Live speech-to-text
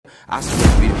I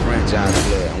supposed to be the franchise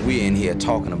player, and we're in here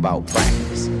talking about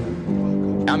practice.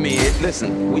 I mean,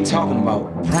 listen, we talking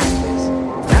about practice.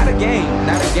 Not a game,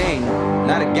 not a game,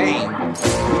 not a game.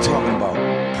 We talking about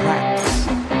practice.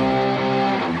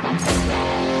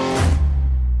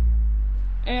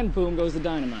 And boom goes the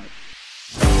dynamite.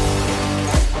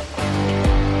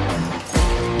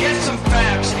 Get some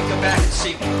facts and come back and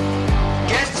see me.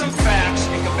 Get some facts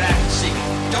and come back and see me.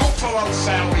 Don't throw out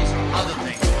salaries or other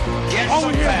things. Get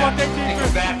some facts and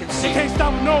come back and see me. They can't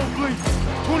stop a nosebleed.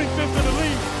 25th in the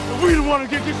league, and we don't want to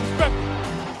get disrespected.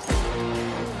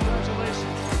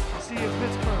 Congratulations. See you in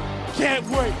Pittsburgh. Can't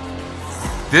wait.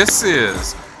 This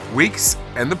is Weeks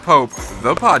and the Pope,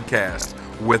 the podcast,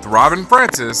 with Robin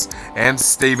Francis and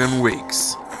Stephen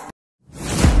Weeks.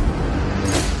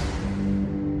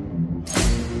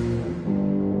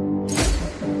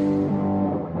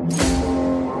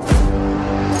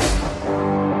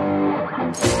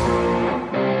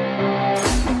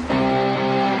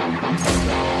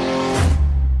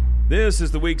 This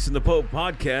is the Weeks in the Pope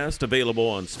podcast, available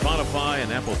on Spotify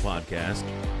and Apple Podcasts.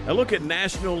 A look at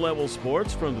national-level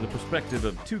sports from the perspective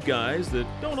of two guys that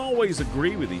don't always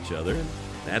agree with each other. And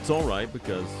that's all right,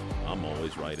 because I'm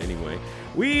always right anyway.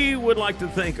 We would like to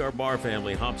thank our bar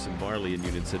family, Hops and Barley in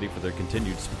Union City, for their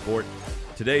continued support.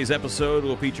 Today's episode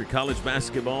will feature college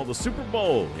basketball, the Super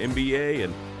Bowl, NBA,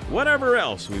 and whatever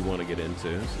else we want to get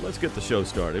into. So let's get the show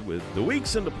started with the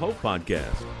Weeks in the Pope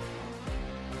podcast.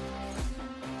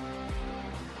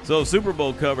 So Super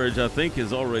Bowl coverage, I think,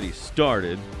 has already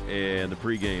started, and the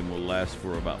pregame will last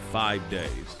for about 5 days.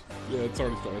 Yeah, it's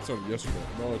already started. It started yesterday.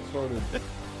 No, it started.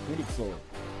 When did it start?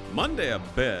 Monday, I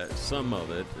bet, some of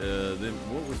it. Then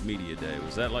what was media day?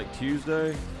 Was that like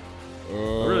Tuesday? I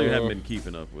really haven't been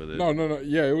keeping up with it. No.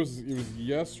 Yeah, it was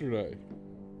yesterday.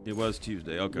 It was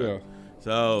Tuesday. Okay. Yeah.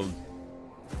 So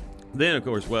then, of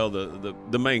course, well,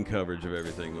 the main coverage of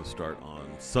everything will start on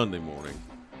Sunday morning.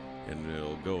 And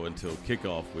it'll go until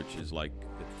kickoff, which is like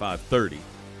at 5:30.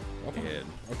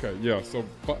 Okay, yeah. So,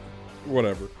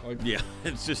 whatever. Yeah,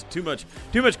 it's just too much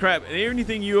crap. And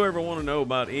anything you ever want to know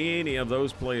about any of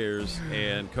those players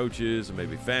and coaches and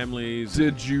maybe families.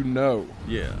 Did you know?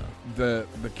 Yeah. That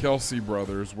the Kelsey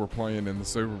brothers were playing in the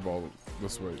Super Bowl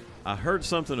this week. I heard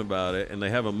something about it, and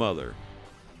they have a mother.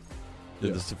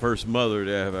 Yeah. It's the first mother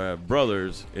to have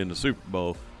brothers in the Super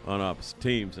Bowl on opposite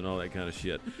teams and all that kind of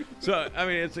shit. So, I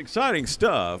mean, it's exciting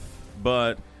stuff,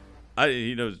 but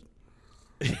it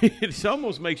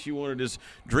almost makes you want to just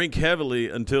drink heavily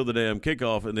until the damn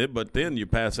kickoff, but then you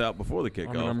pass out before the kickoff.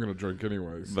 I mean, I'm going to drink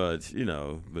anyways. But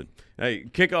hey,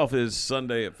 kickoff is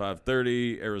Sunday at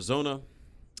 5:30, Arizona.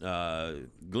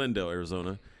 Glendale,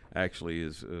 Arizona, actually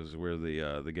is where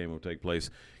the game will take place.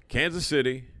 Kansas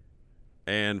City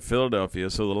and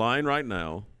Philadelphia. So the line right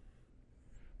now,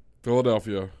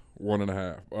 Philadelphia,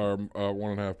 1.5 or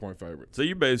 1.5 point favorite. So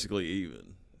you're basically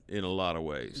even in a lot of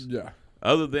ways. Yeah.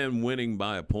 Other than winning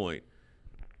by a point,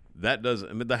 that doesn't.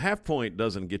 I mean, the half point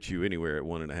doesn't get you anywhere at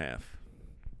 1.5.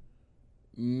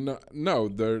 No,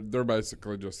 they're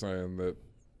basically just saying that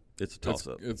it's a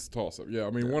toss-up. It's a toss-up. Yeah, I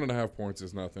mean, 1.5 points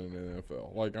is nothing in the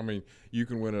NFL. Like, I mean, you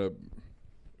can win a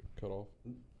cut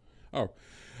off.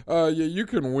 Yeah, you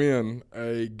can win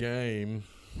a game,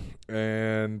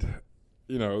 and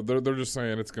they're just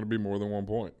saying it's going to be more than 1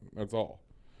 point. That's all.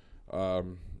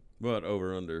 What,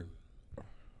 over under?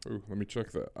 Ooh, let me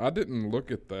check that. I didn't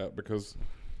look at that because,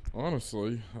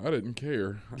 honestly, I didn't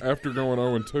care. After going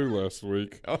 0-2 last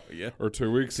week. Oh, yeah. Or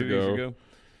 2 weeks 2 ago. weeks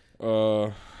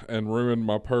ago. And ruined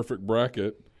my perfect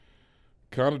bracket.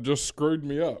 Kind of just screwed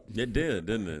me up. It did,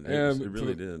 didn't it? And it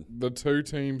really did. The two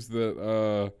teams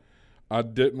that I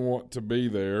didn't want to be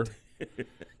there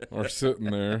are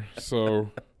sitting there.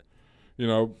 So,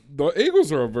 the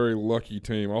Eagles are a very lucky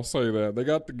team. I'll say that. They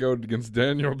got to go against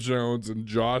Daniel Jones and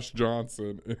Josh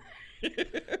Johnson.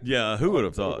 Yeah, who would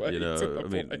have thought, I mean,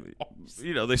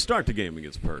 playoffs. They start the game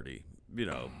against Purdy,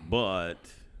 but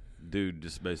dude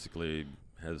just basically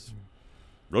has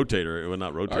rotator, well,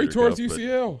 not rotator. He tore his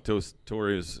UCL. Tore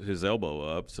his elbow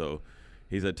up, so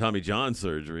he's had Tommy John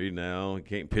surgery. Now he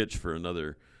can't pitch for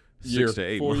another 6 to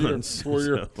 8 months. 4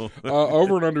 years.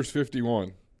 Over and under's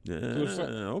 51. Yeah,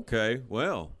 okay,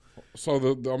 well. So,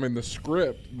 the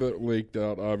script that leaked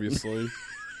out, obviously,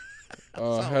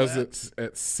 has it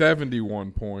at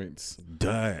 71 points.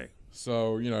 Dang.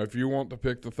 So, if you want to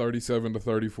pick the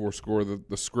 37-34 score,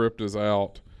 the script is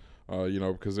out,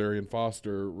 because Arian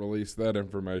Foster released that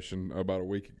information about a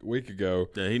week ago.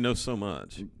 Yeah, he knows so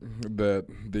much. That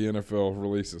the NFL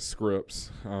releases scripts.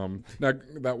 Now,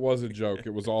 that was a joke.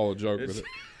 It was all a joke.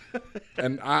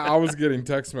 And I was getting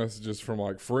text messages from,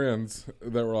 friends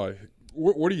that were like,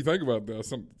 what do you think about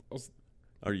this?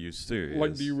 Are you serious?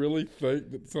 Like, do you really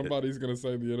think that somebody's going to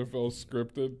say the NFL is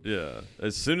scripted? Yeah.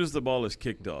 As soon as the ball is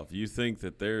kicked off, you think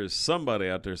that there is somebody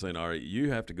out there saying, all right, you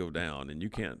have to go down, and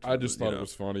you can't. I just thought it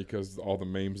was funny because all the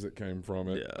memes that came from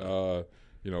it. Yeah.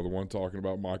 The one talking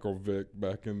about Michael Vick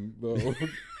back in the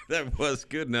That was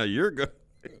good. Now you're good.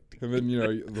 and then,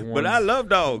 the ones. But I love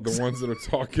dogs. The ones that are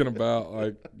talking about,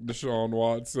 like, Deshaun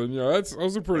Watson.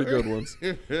 Those are pretty good ones.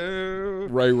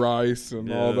 Ray Rice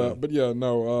and all that. But, yeah,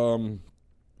 no.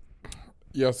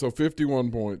 So 51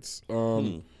 points.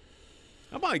 I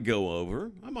might go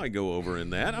over in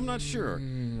that. I'm not sure.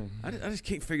 I just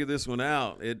can't figure this one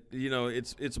out.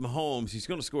 It's Mahomes. He's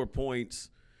going to score points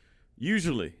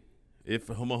usually if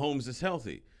Mahomes is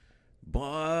healthy.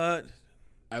 But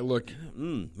I look,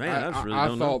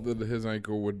 I thought that his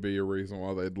ankle would be a reason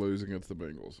why they'd lose against the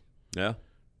Bengals. Yeah.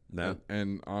 No.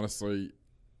 And honestly,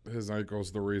 his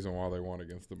ankle's the reason why they won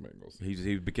against the Bengals.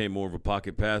 He became more of a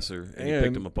pocket passer, and he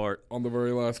picked him apart. On the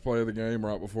very last play of the game,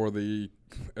 right before the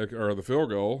field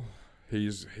goal,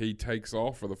 he takes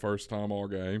off for the first time all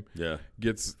game. Yeah,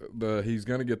 he's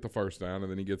going to get the first down,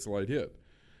 and then he gets a late hit,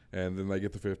 and then they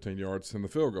get the 15 yards in the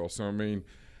field goal. So I mean,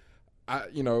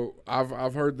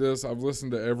 I've heard this. I've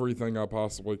listened to everything I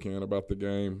possibly can about the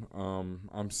game.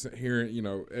 I'm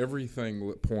hearing everything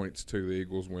that points to the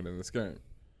Eagles winning this game.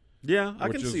 Yeah, I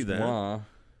can see that. Which is why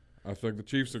I think the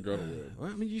Chiefs are going to win.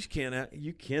 Well, I mean,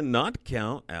 you cannot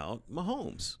count out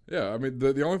Mahomes. Yeah, I mean,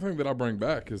 the only thing that I bring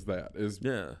back is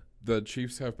the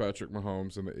Chiefs have Patrick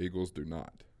Mahomes and the Eagles do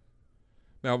not.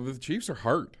 Now, the Chiefs are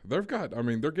hurt. They're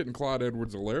getting Clyde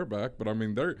Edwards-Helaire back, but I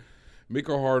mean,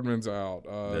 Mecole Hardman's out.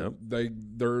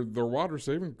 Their wide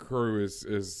receiving crew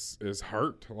is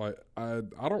hurt. Like I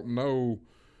don't know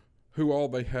who all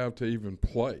they have to even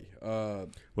play.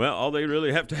 Well, all they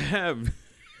really have to have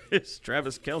is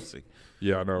Travis Kelce.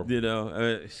 Yeah, I know.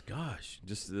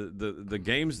 Just the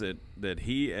games that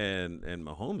he and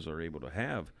Mahomes are able to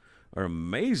have are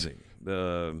amazing.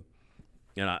 And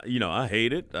I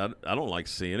hate it. I don't like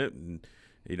seeing it. And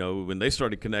when they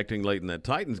started connecting late in that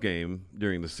Titans game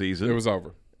during the season, it was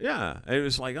over. Yeah, it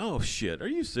was like, oh shit, are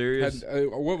you serious?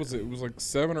 What was it? It was like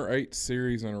 7 or 8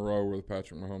 series in a row where the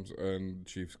Patrick Mahomes and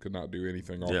Chiefs could not do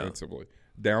anything offensively.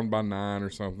 Down by 9 or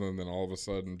something, and then all of a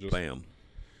sudden, just bam,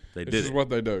 It's just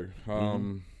what they do.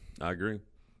 I agree,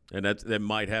 and that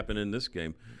might happen in this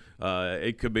game.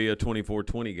 It could be a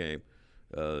 24-20 game,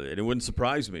 and it wouldn't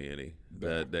surprise me any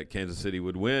that Kansas City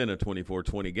would win a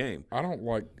 24-20 game. I don't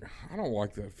like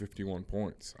that 51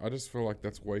 points. I just feel like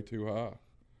that's way too high.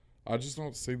 I just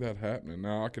don't see that happening.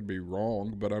 Now I could be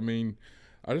wrong, but I mean,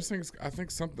 I think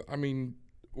something. I mean,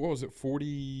 what was it?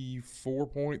 44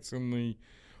 points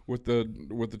with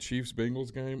the Chiefs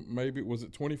Bengals game. Maybe was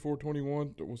it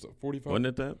 24-21? Was it 45? Wasn't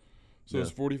it that? So it's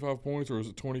 45 points, or is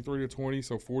it 23-20?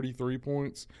 So 43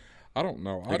 points. I don't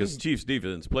know. Because Chiefs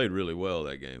defense played really well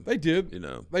that game. They did.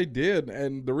 They did,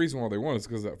 and the reason why they won is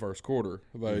because that first quarter,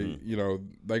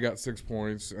 they got 6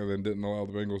 points and then didn't allow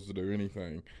the Bengals to do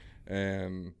anything,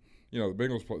 and. The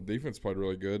Bengals defense played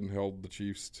really good and held the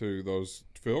Chiefs to those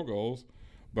field goals.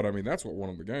 But, I mean, that's what won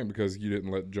them the game because you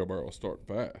didn't let Joe Burrow start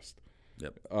fast.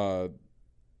 Yep.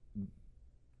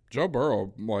 Joe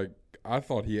Burrow, I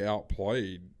thought he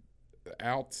outplayed.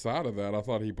 Outside of that, I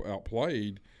thought he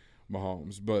outplayed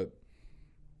Mahomes. But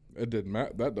it didn't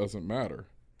matter. That doesn't matter.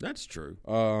 That's true.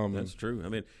 That's true. I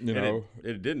mean,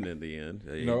 it didn't in the end.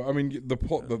 I mean,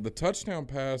 the touchdown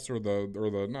pass or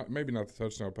the maybe not the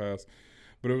touchdown pass,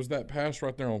 but it was that pass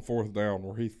right there on 4th down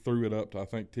where he threw it up to, I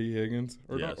think, T. Higgins.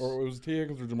 Or it was T.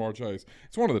 Higgins or Jamar Chase.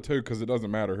 It's one of the two because it doesn't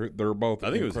matter. They're both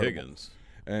I think incredible. It was Higgins.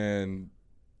 And,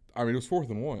 I mean, it was 4th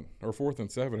and 1 or 4th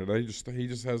and 7. And he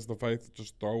just has the faith to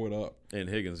just throw it up. And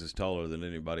Higgins is taller than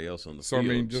anybody else on the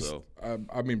field.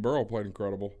 I mean, Burrow played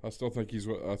incredible. I still think he's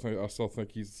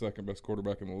the second best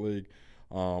quarterback in the league.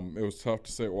 It was tough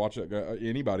to watch that guy,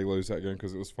 anybody lose that game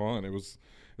because it was fun. It was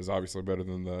obviously better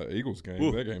than the Eagles game.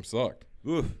 Ooh. That game sucked.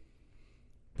 Ooh.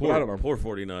 I don't know. Poor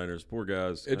 49ers, poor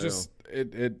guys.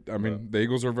 I mean, the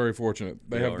Eagles are very fortunate.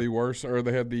 They have the worst, or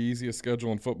they had the easiest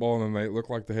schedule in football, and then they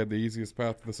look like they had the easiest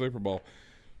path to the Super Bowl.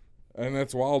 And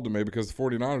that's wild to me because the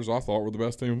 49ers, I thought, were the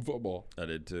best team in football. I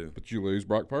did too. But you lose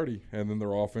Brock Purdy, and then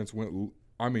their offense went,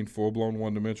 full-blown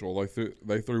one-dimensional.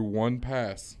 They threw one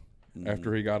pass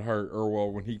after he got hurt,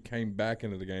 when he came back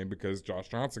into the game because Josh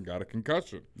Johnson got a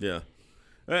concussion. Yeah.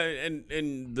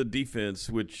 And the defense,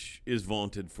 which is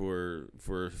vaunted for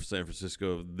San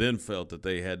Francisco, then felt that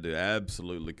they had to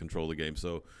absolutely control the game.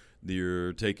 So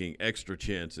you're taking extra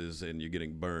chances and you're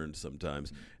getting burned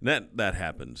sometimes. And that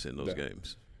happens in those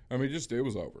games. I mean, it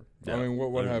was over. Yeah, I mean,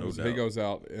 what happens? No He doubt. goes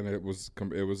out and it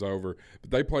was over. But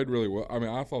they played really well. I mean,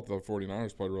 I thought the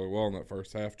 49ers played really well in that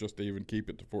first half just to even keep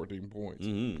it to 14 points.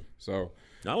 Mm-hmm. So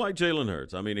I like Jalen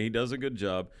Hurts. I mean, he does a good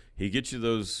job. He gets you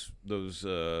those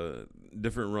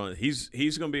different runs.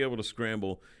 He's going to be able to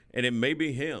scramble, and it may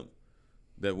be him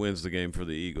that wins the game for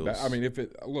the Eagles. I mean,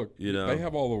 they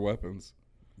have all the weapons.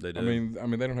 They do. I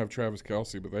mean, they don't have Travis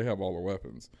Kelce, but they have all the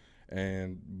weapons.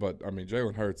 But I mean,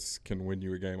 Jalen Hurts can win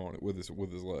you a game on it with his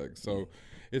legs. So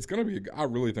it's going to be. I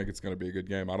really think it's going to be a good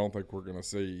game. I don't think we're going to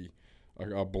see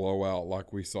a blowout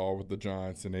like we saw with the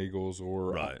Giants and Eagles,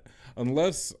 or Right.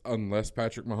 Unless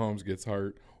Patrick Mahomes gets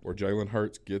hurt or Jalen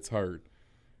Hurts gets hurt.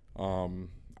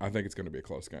 I think it's going to be a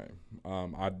close game.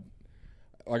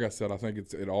 Like I said, I think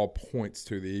it all points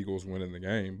to the Eagles winning the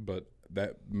game, but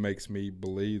that makes me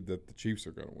believe that the Chiefs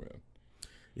are going to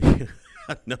win.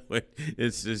 No,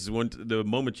 it's just the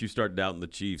moment you start doubting the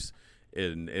Chiefs,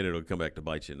 and it'll come back to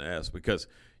bite you in the ass, because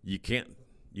you can't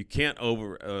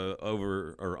over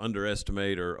or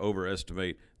underestimate or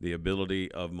overestimate the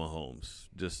ability of Mahomes.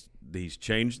 Just he's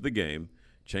changed the game,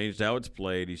 changed how it's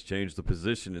played. He's changed the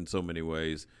position in so many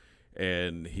ways,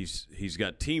 and he's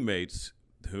got teammates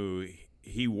who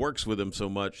he works with them so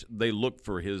much they look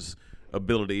for his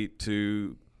ability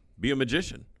to be a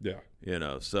magician. Yeah.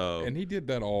 So And he did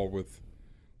that all with,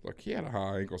 look, he had a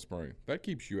high ankle sprain. That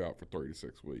keeps you out for 3 to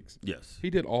 6 weeks. yes. He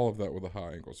did all of that with a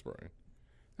high ankle sprain.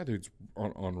 That dude's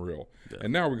unreal. Yeah.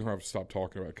 And now we're going to have to stop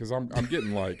talking about it because I'm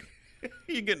getting like,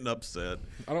 You're getting upset.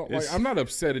 I'm not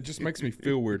upset. It just makes me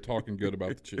feel weird talking good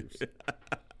about the Chiefs.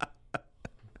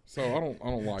 So I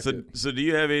don't like it. So do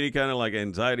you have any kind of like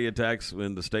anxiety attacks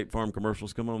when the State Farm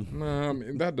commercials come on? No, I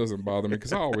mean, that doesn't bother me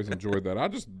because I always enjoyed that. I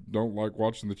just don't like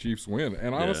watching the Chiefs win.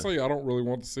 And honestly, I don't really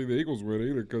want to see the Eagles win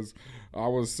either because I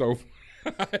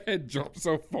had jumped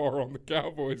so far on the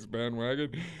Cowboys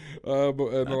bandwagon.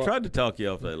 I tried to talk you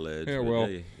off that ledge. Yeah, but well.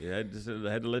 hey, I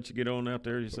had to let you get on out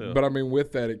there yourself. But I mean,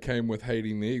 with that, it came with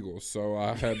hating the Eagles. So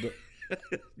I had to.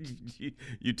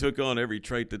 you took on every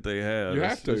trait that they have. You It's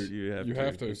have to. just- you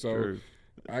have to. It's So true.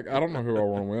 I don't know who I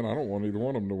want to win. I don't want either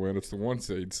one of them to win. It's the one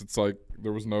seeds. It's like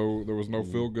there was no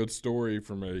feel good story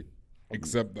for me,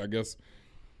 except I guess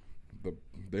the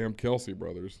damn Kelsey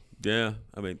brothers. Yeah,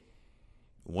 I mean,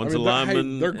 one's a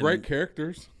lineman. They're great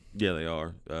characters. Yeah, they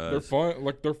are. They're fun.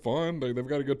 They're fun. They've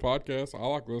got a good podcast. I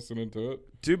like listening to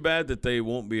it. Too bad that they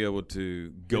won't be able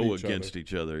to go each against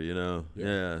each other.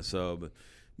 Yeah. So,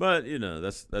 but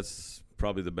that's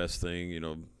probably the best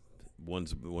thing.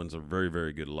 One's a very,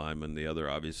 very good lineman. The other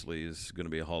obviously is going to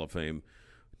be a Hall of Fame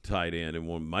tight end, and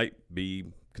one might be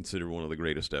considered one of the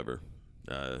greatest ever.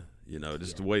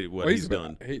 Just the way what he's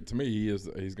done. To me,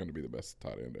 he's going to be the best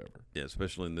tight end ever. Yeah,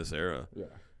 especially in this era. Yeah.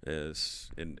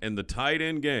 And the tight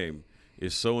end game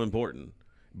is so important.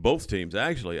 Both teams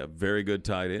actually have very good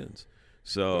tight ends.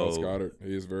 So Dallas Goedert,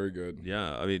 he is very good.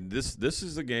 Yeah, I mean this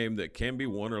is a game that can be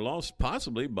won or lost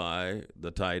possibly by the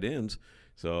tight ends.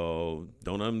 So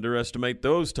don't underestimate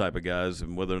those type of guys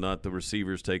and whether or not the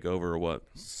receivers take over or what.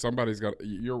 Somebody's got.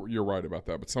 You're right about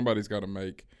that, but somebody's got to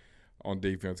make on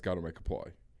defense. Got to make a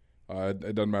play.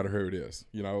 It doesn't matter who it is.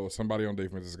 Somebody on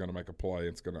defense is going to make a play.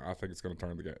 I think it's going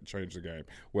to change the game.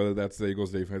 Whether that's the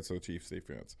Eagles defense or the Chiefs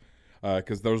defense,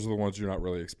 because those are the ones you're not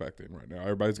really expecting right now.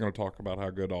 Everybody's going to talk about how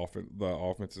good the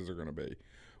offenses are going to be.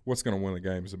 What's going to win the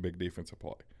game is a big defensive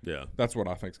play. Yeah, that's what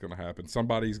I think is going to happen.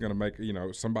 Somebody's going to make.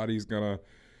 Somebody's going to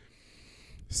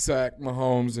sack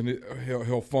Mahomes and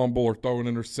he'll fumble or throw an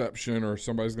interception, or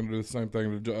somebody's going to do the same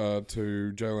thing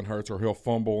to Jalen Hurts, or he'll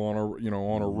fumble on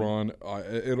a run.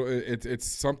 It's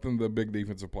something the big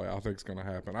defensive play I think is going to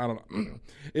happen. I don't know.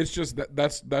 It's just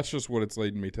that's just what it's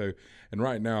leading me to. And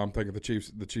right now I'm thinking the Chiefs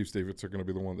defense are going to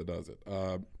be the one that does it.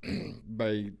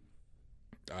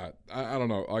 I don't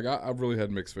know. Like I've really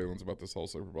had mixed feelings about this whole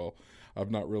Super Bowl.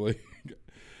 I've not really.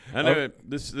 I know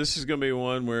this is going to be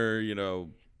one where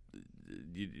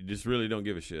you just really don't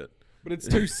give a shit. But it's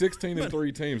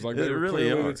 16-3 teams. Like, they were really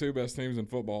clearly are the two best teams in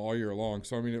football all year long.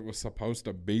 So, I mean, it was supposed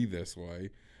to be this way.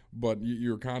 But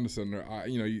you're kind of sitting there,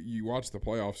 you watch the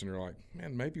playoffs and you're like,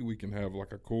 man, maybe we can have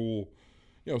like a cool,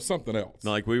 something else.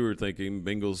 Like we were thinking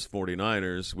Bengals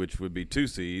 49ers, which would be 2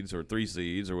 seeds or 3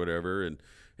 seeds or whatever, and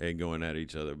going at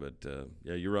each other. But,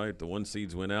 yeah, you're right. The 1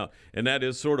 seeds went out. And that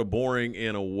is sort of boring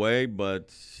in a way,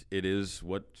 but it is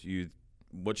what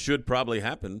should probably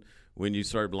happen when you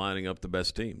start lining up the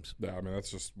best teams. Yeah, I mean,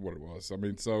 that's just what it was. I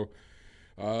mean, so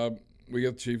we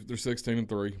got the Chiefs. They're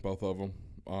 16-3, both of them.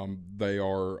 They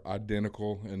are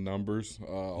identical in numbers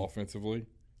offensively.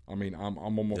 I mean, I'm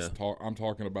almost I'm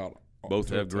talking about both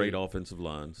have great offensive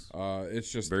lines.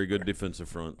 It's just very good defensive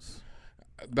fronts.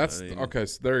 Okay.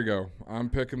 So there you go. I'm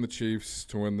picking the Chiefs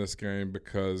to win this game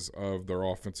because of their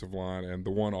offensive line and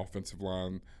the one offensive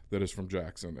line that is from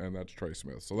Jackson, and that's Trey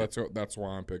Smith. So that's why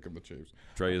I'm picking the Chiefs.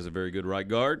 Trey is a very good right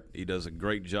guard. He does a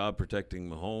great job protecting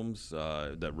Mahomes.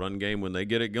 That run game, when they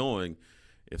get it going,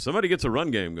 if somebody gets a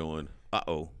run game going,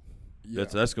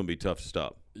 that's going to be tough to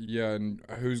stop. Yeah, and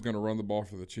who's going to run the ball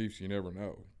for the Chiefs? You never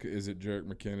know. Is it Jerick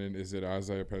McKinnon? Is it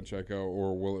Isaiah Pacheco?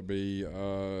 Or will it be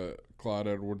Clyde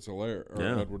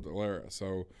Edwards-Helaire?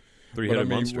 So, three-headed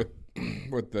monster.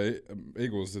 With the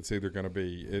Eagles, it's either going to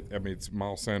be it's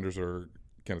Miles Sanders or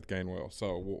Kenneth Gainwell.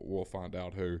 So we'll find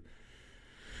out who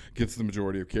gets the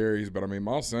majority of carries. But,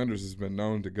 Miles Sanders has been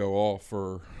known to go off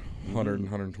for 100 and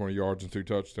 120 yards and 2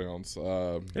 touchdowns.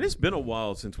 And it's been a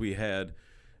while since we had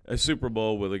a Super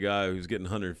Bowl with a guy who's getting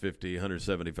 150,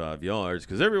 175 yards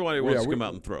because everybody wants to come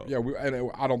out and throw. Yeah,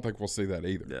 and I don't think we'll see that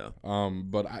either. Yeah.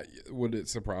 But would it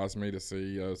surprise me to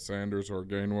see Sanders or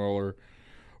Gainwell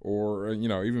or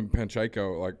even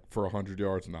Pacheco like for 100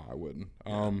 yards? No, I wouldn't.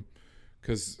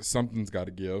 Because something's got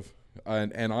to give.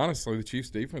 And honestly, the Chiefs'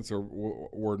 defense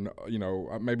were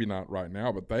maybe not right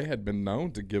now, but they had been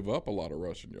known to give up a lot of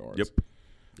rushing yards.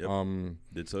 Yep.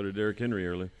 So did Derrick Henry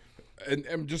early.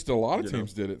 And just a lot of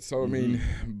teams did it. So,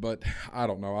 but I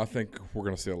don't know. I think we're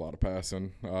going to see a lot of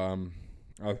passing.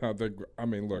 I think,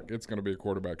 look, it's going to be a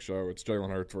quarterback show. It's Jalen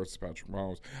Hurts versus Patrick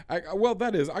Mahomes.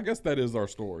 I guess that is our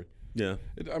story. Yeah.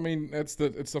 It's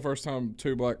the first time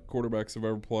 2 black quarterbacks have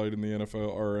ever played in the NFL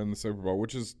or in the Super Bowl,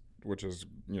 which is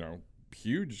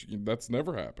huge. That's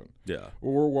never happened. Yeah.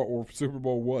 We're Super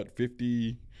Bowl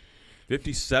 50?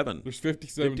 57. There's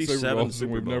 57 Super Bowls, and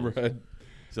we've never had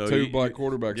 2 black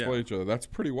quarterbacks play each other. That's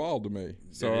pretty wild to me.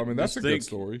 So, that's a good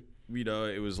story.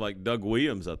 It was like Doug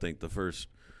Williams, I think, the first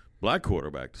black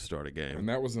quarterback to start a game. And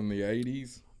that was in the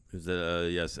 80s?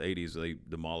 Yes, 80s. They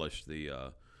demolished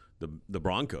the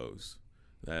Broncos.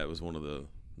 That was one of the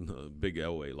big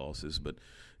Elway losses. But,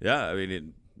 yeah,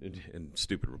 and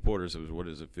stupid reporters, it was, what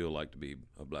does it feel like to be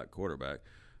a black quarterback?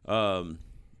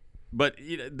 But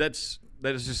that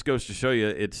just goes to show you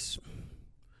it's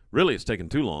taken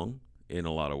too long in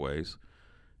a lot of ways.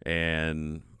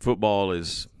 And football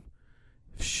it's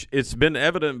been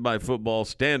evident by football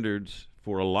standards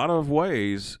for a lot of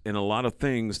ways in a lot of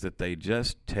things that they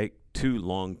just take too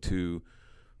long to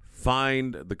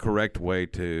find the correct way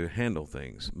to handle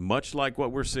things. Much like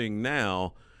what we're seeing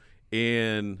now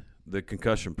in the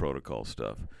concussion protocol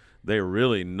stuff. They're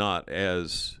really not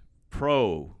as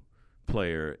pro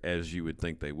player as you would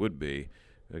think they would be,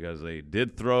 because they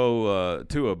did throw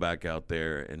Tua back out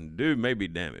there, and dude may be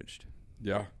damaged.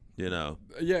 Yeah.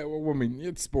 Yeah, well,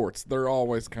 it's sports. They're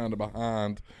always kind of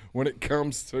behind when it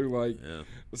comes to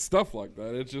stuff like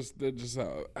that. It's just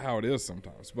how it is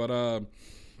sometimes. But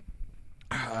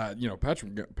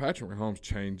Patrick Mahomes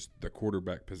changed the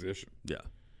quarterback position. Yeah.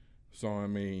 So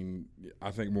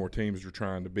I think more teams are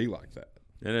trying to be like that.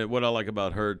 And what I like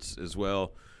about Hurts as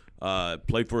well,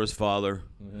 played for his father.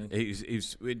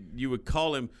 Mm-hmm. You would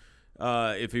call him.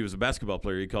 If he was a basketball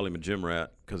player, you'd call him a gym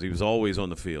rat because he was always on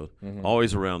the field,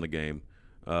 always around the game,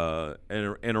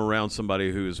 and around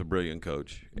somebody who is a brilliant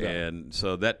coach. Yeah. And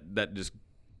so that just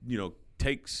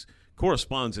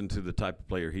corresponds into the type of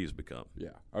player he's become. Yeah.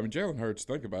 Jalen Hurts,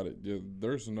 think about it.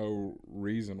 There's no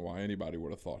reason why anybody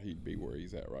would have thought he'd be where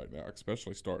he's at right now,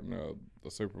 especially starting the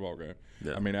Super Bowl game.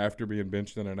 Yeah. After being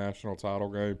benched in a national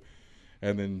title game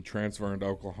and then transferring to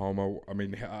Oklahoma.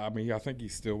 I think he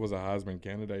still was a Heisman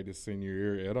candidate his senior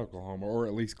year at Oklahoma, or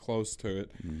at least close to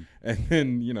it. Mm-hmm. And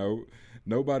then,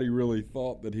 nobody really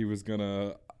thought that he was going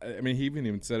to – he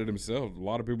even said it himself. A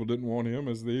lot of people didn't want him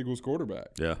as the Eagles quarterback.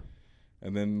 Yeah.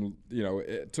 And then,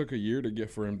 it took a year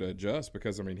for him to adjust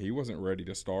because, he wasn't ready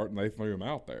to start, and they threw him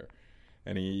out there.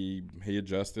 And he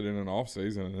adjusted in an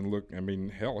offseason, and look,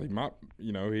 hell, he might –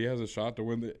 he has a shot to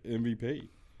win the MVP.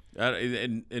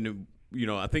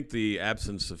 I think the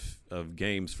absence of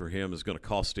games for him is going to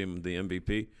cost him the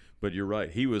MVP. But you're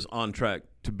right. He was on track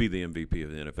to be the MVP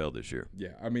of the NFL this year.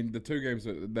 Yeah. The 2 games,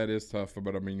 that is tough.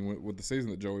 But, with the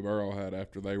season that Joey Burrow had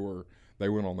after they went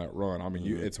on that run,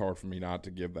 it's hard for me not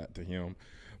to give that to him.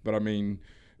 But, Jalen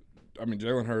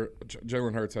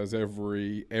Hurts has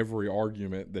every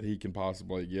argument that he can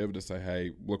possibly give to say,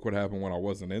 hey, look what happened when I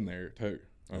wasn't in there too.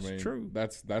 That's true.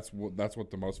 That's what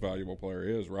the most valuable player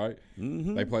is, right?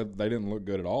 Mm-hmm. They didn't look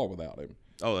good at all without him.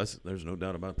 Oh, there's no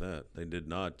doubt about that. They did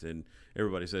not, and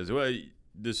everybody says, well,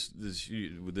 this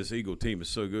Eagle team is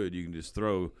so good, you can just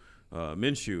throw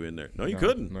Minshew in there. No, you No,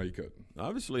 couldn't. No, you couldn't.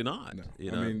 Obviously not. No.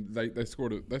 You I know? mean, they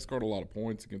scored a lot of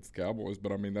points against the Cowboys,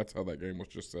 but I mean that's how that game was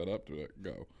just set up to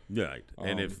go. Right.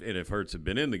 And if Hurts had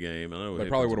been in the game, I know They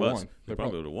probably would have won. They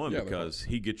probably would have won yeah, because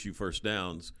he gets you first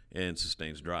downs and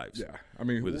sustains drives. Yeah, I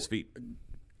mean with his feet.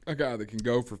 A guy that can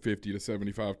go for 50 to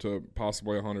 75 to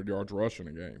possibly 100 yards rushing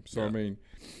a game. So Yeah. I mean,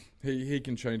 he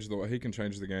can change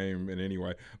the game in any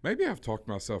way. Maybe I've talked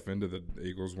myself into the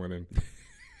Eagles winning.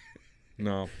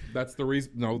 No, that's the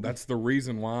reason. No, that's the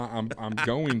reason why I'm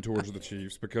going towards the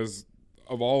Chiefs, because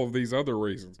of all of these other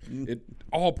reasons. It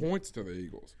all points to the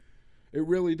Eagles. It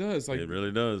really does. Like It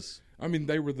really does. I mean,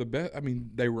 they were the best. I mean,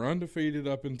 they were undefeated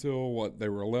up until what? They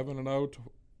were 11-0,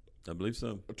 I believe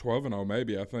so. 12-0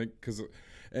 maybe, I think,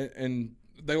 and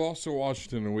they lost to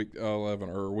Washington in week 11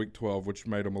 or week 12, which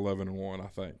made them 11-1, I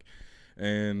think.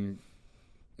 And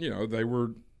you know, they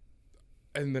were,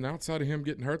 and then outside of him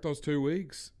getting hurt those 2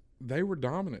 weeks, they were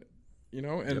dominant. You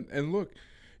know, and look,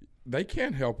 they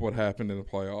can't help what happened in the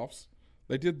playoffs.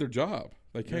 They did their job.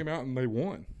 They came out and they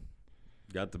won.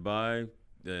 Got the bye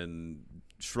and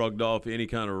shrugged off any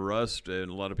kind of rust, and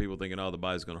a lot of people thinking, oh, the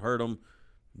bye is going to hurt them.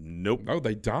 Nope. No,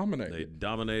 they dominated. They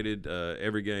dominated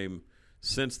every game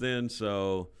since then.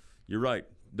 So you're right.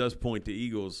 It does point to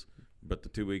Eagles, but the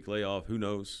 2-week layoff, who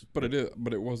knows? But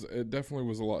it definitely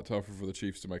was a lot tougher for the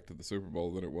Chiefs to make to the Super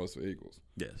Bowl than it was for Eagles.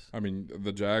 Yes. I mean,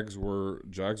 the Jags were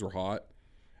hot,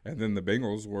 and then the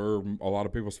Bengals were a lot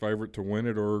of people's favorite to win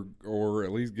it or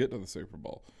at least get to the Super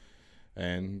Bowl.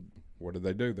 And what did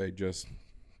they do? They just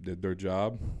did their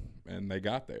job, and they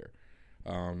got there.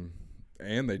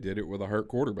 And they did it with a hurt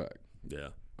quarterback. Yeah.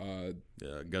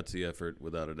 Gutsy effort,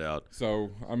 without a doubt.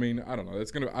 So, I mean, I don't know.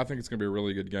 I think it's gonna be a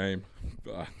really good game.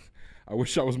 I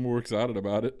wish I was more excited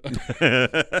about it.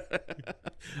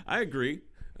 I agree.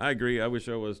 I wish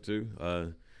I was too.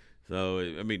 So,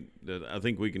 I mean, I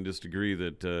think we can just agree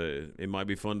that it might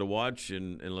be fun to watch,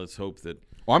 and let's hope that.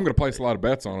 Well, I'm going to place a lot of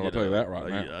bets on it. I'll tell you that right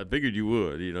now. I figured you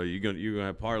would. You know, you're gonna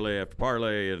have parlay after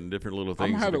parlay and different little things.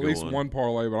 I'm going to have at least on. one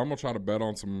parlay, but I'm going to try to bet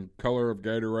on some color of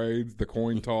Gatorades, the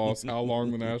coin toss, how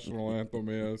long the national anthem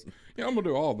is. Yeah, I'm going to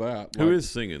do all that. Who is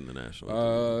singing the national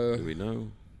anthem? Do we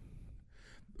know?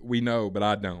 We know, but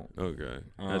I don't. Okay.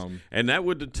 And that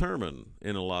would determine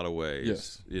in a lot of ways.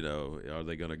 Yes. You know, are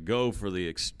they going to go for the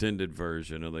extended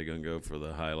version? Are they going to go for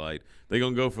the highlight? They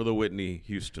going to go for the Whitney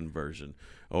Houston version?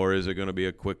 Or is it going to be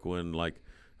a quick one like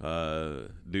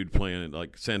dude playing,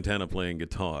 like Santana playing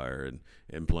guitar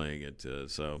and playing it?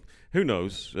 So who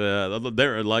knows?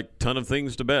 There are like a ton of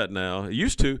things to bet now. It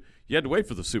used to, you had to wait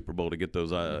for the Super Bowl to get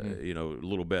those you know,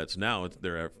 little bets. Now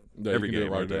they're every you can game do it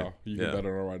right there. now. You can bet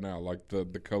on it right now, like the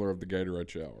color of the Gatorade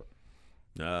shower.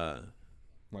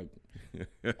 Like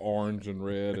orange and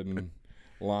red and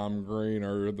lime green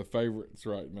are the favorites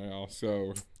right now.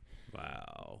 So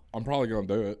wow. I'm probably going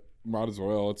to do it. Might as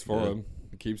well. It's fun.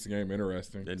 Yeah. It keeps the game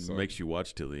interesting. It makes you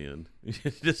watch till the end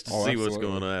just to see what's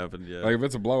going to happen. Yeah. Like if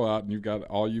it's a blowout and you've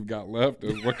got left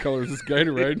is what color is this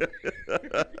Gatorade?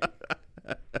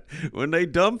 When they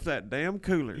dump that damn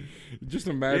cooler, just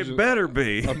imagine. It better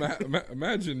be.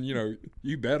 Imagine, you know,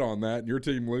 you bet on that and your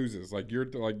team loses. Like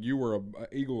you were a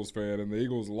Eagles fan and the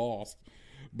Eagles lost,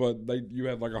 but you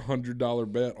had like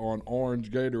 $100 bet on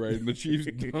orange Gatorade and the Chiefs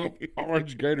dump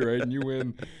orange Gatorade and you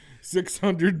win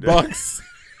 $600.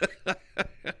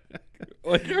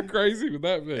 Like how crazy would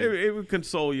that be? It would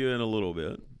console you in a little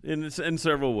bit, in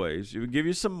several ways. It would give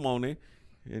you some money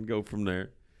and go from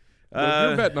there. If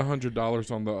you're betting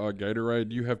 $100 on the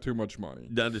Gatorade, you have too much money.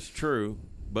 That is true,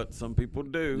 but some people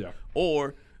do. Yeah.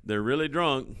 Or they're really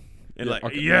drunk and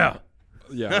okay. yeah.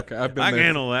 Okay. I've been I there. can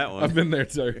handle that one. I've been there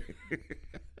too.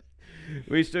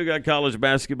 We still got college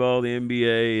basketball, the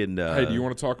NBA, and hey, do you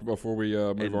want to talk before we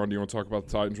move on? Do you want to talk about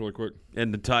the Titans really quick?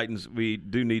 And the Titans, we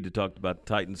do need to talk about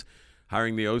the Titans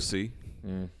hiring the OC,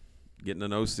 getting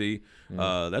an OC.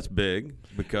 That's big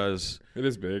because it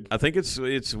is big. I think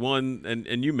it's one,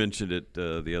 and you mentioned it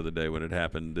the other day when it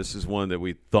happened. This is one that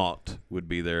we thought would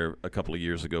be there a couple of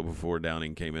years ago before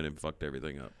Downing came in and fucked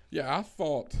everything up. Yeah, I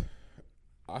thought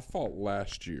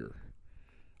last year.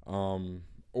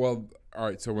 Well, all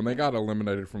right, so when they got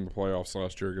eliminated from the playoffs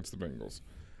last year against the Bengals,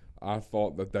 I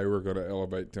thought that they were going to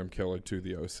elevate Tim Kelly to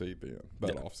the OC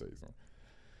that offseason.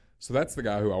 So that's the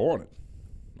guy who I wanted.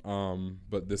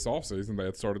 But this offseason, they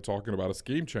had started talking about a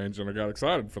scheme change, and I got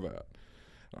excited for that.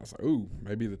 And I was like, ooh,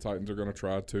 maybe the Titans are going to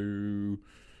try to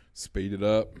speed it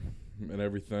up and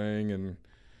everything. And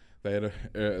they had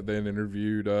then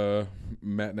interviewed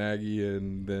Matt Nagy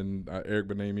and then Eric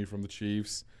Bieniemy from the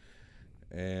Chiefs.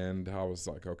 And I was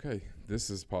like, okay, this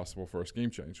is possible for a scheme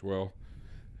change. Well,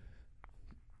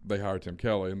 they hire Tim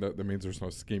Kelly, and that means there's no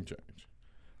scheme change.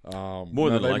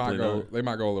 More than they likely, they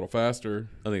might go a little faster.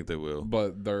 I think they will.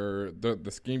 But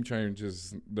the scheme change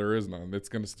there is none. It's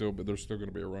going to still, but there's still going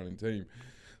to be a running team.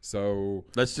 So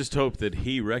let's just hope that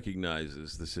he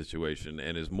recognizes the situation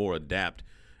and is more adept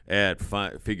at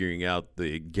figuring out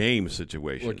the game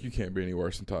situation. Look, you can't be any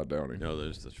worse than Todd Downing. No,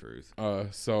 there's the truth.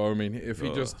 So I mean, if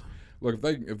he just look,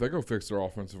 if they go fix their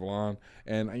offensive line,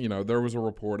 and there was a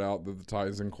report out that the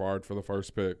Titans inquired for the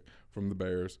first pick from the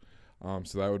Bears.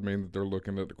 So that would mean that they're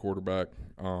looking at the quarterback.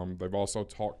 They've also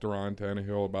talked to Ryan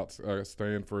Tannehill about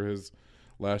staying for his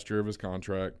last year of his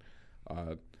contract.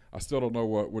 I still don't know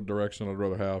what direction I'd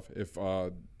rather have.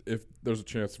 If there's a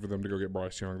chance for them to go get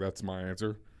Bryce Young, that's my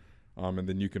answer. And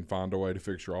then you can find a way to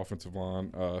fix your offensive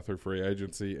line through free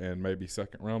agency and maybe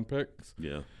second-round picks.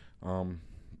 Yeah.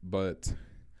 But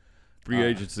free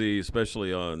agency,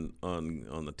 especially on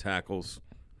the tackles.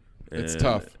 It's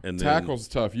tough. And tackles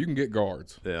tough. You can get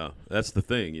guards. Yeah, that's the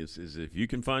thing is if you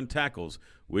can find tackles,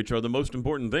 which are the most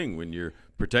important thing when you're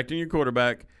protecting your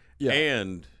quarterback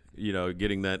and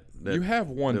getting that. You have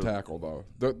one tackle though.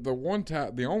 The one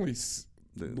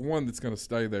the one that's going to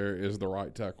stay there is the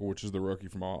right tackle, which is the rookie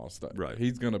from Ohio State. Right.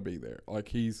 He's going to be there. Like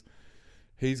he's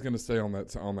going to stay on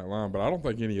that line. But I don't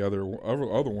think any other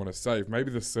one is safe.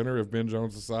 Maybe the center, if Ben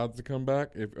Jones decides to come back,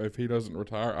 if he doesn't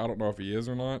retire, I don't know if he is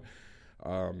or not.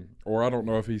 Or I don't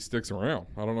know if he sticks around.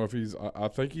 I don't know if I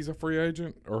think he's a free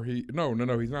agent or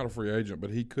no, he's not a free agent, but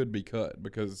he could be cut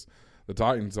because the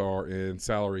Titans are in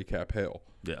salary cap hell.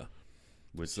 Yeah.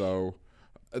 There's a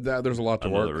lot to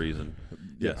work. Another reason.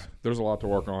 Yes. Yeah, there's a lot to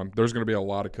work on. There's going to be a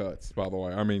lot of cuts, by the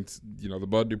way. I mean, the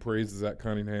Bud Dupree's is at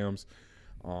Cunningham's.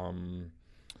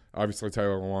 Obviously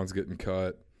Taylor Lewan's getting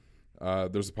cut.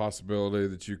 There's a possibility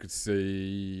that you could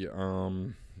see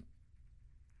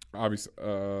obviously,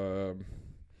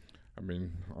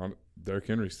 Derrick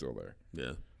Henry's still there.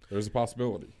 Yeah, there's a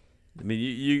possibility. I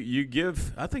mean,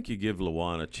 I think you give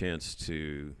Lewan a chance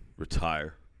to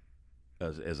retire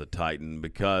as a Titan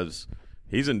because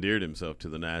he's endeared himself to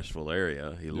the Nashville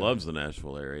area. He loves the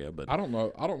Nashville area, but I don't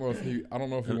know if he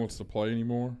wants to play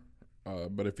anymore.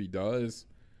 But if he does,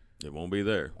 it won't be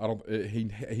there.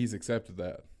 He's accepted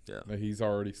that. Yeah, he's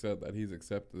already said that he's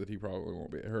accepted that he probably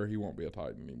won't be he won't be a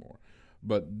Titan anymore.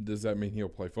 But does that mean he'll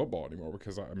play football anymore?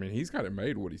 Because, he's got it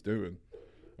made what he's doing.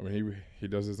 He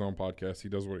does his own podcast. He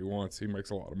does what he wants. He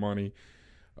makes a lot of money.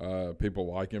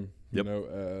 People like him. Yep.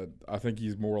 I think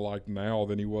he's more liked now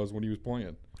than he was when he was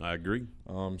playing. I agree.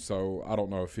 So I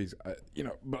don't know if he's,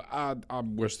 but I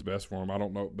wish the best for him. I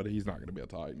don't know, but he's not going to be a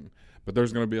Titan. But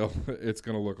there's going to be it's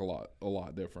going to look a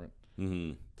lot different,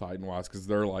 Titan-wise, because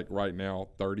they're like right now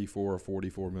 $34 or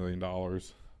 $44 million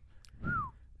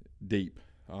deep.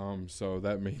 So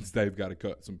that means they've got to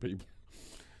cut some people.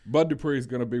 Bud Dupree is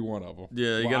going to be one of them.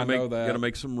 Yeah, you got to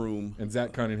make some room. And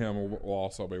Zach Cunningham will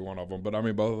also be one of them. But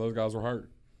both of those guys were hurt.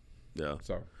 Yeah.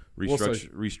 So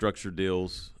restructure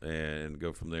deals and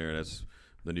go from there. That's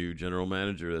the new general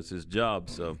manager. That's his job.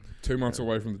 So 2 months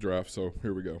away from the draft. So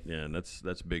here we go. Yeah, and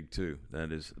that's big too.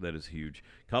 That is huge.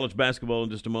 College basketball in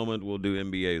just a moment. We'll do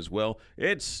NBA as well.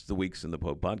 It's the Weeks in the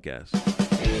Pope podcast.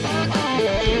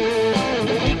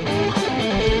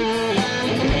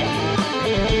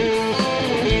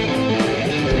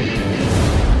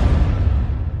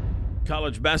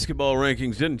 College basketball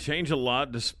rankings didn't change a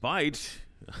lot despite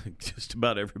just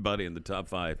about everybody in the top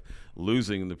 5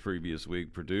 losing the previous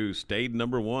week. Purdue stayed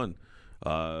number 1.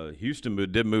 Houston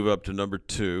did move up to number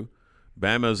 2.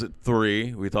 Bama's at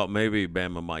 3. We thought maybe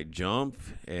Bama might jump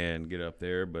and get up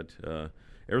there, but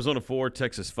Arizona 4,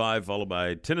 Texas 5, followed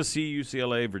by Tennessee,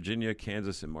 UCLA, Virginia,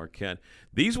 Kansas, and Marquette.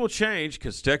 These will change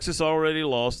because Texas already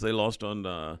lost. They lost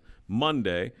on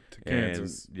Monday to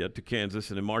Kansas. To Kansas,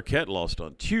 and then Marquette lost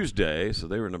on Tuesday, so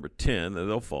they were number 10.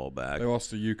 They'll fall back. They lost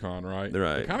to UConn, right?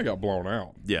 Right. They kind of got blown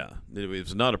out. Yeah, it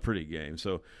was not a pretty game.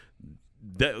 So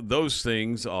those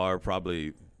things are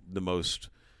probably the most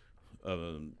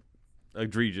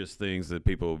egregious things that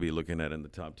people will be looking at in the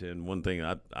top 10. One thing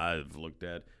I've looked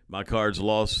at, my Cards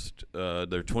lost their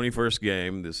 21st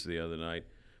game the other night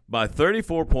by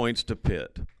 34 points to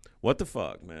Pitt. What the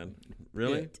fuck, man?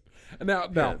 Really?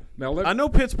 Now, I know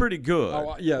Pitt's pretty good.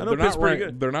 Oh, yeah, I know they're Pitt's not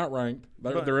ranked. They're not ranked.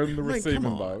 They're in the receiving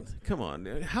boat. Come on.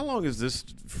 How long is this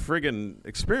friggin'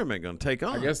 experiment going to take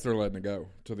on? I guess they're letting it go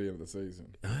to the end of the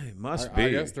season. It must be. I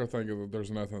guess they're thinking that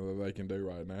there's nothing that they can do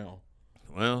right now.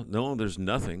 Well, no, there's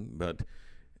nothing. But,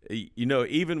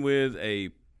 even with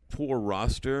a poor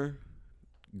roster,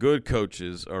 good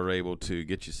coaches are able to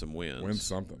get you some wins. Win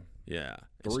something. Yeah.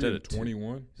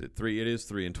 3-21? Is it 3? It is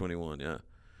 3-21, yeah.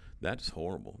 That's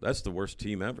horrible. That's the worst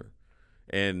team ever.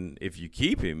 And if you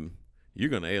keep him, you're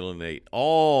going to alienate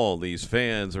all these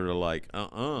fans that are like,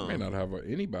 May not have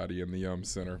anybody in the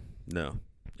Center. No.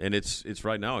 And it's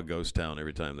right now a ghost town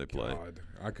every time they play. God,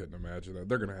 I couldn't imagine that.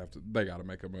 They're going to have to – they got to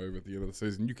make a move at the end of the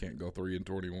season. You can't go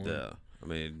 3-21. Yeah. I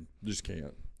mean – just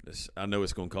can't. I know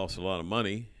it's going to cost a lot of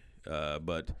money,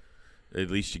 but at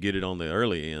least you get it on the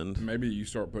early end. Maybe you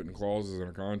start putting clauses in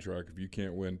a contract if you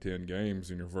can't win 10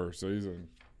 games in your first season.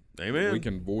 Amen. We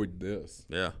can void this.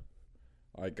 Yeah.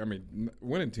 Like, I mean,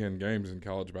 winning 10 games in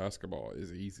college basketball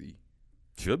is easy.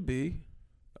 Should be.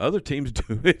 Other teams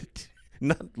do it,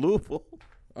 not Louisville.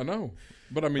 I know.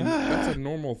 But, I mean, that's a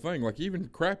normal thing. Like, even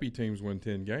crappy teams win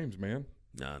 10 games, man.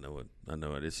 No, I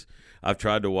know it. I've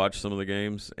tried to watch some of the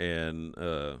games, and,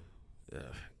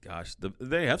 gosh,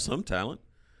 they have some talent.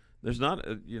 There's not,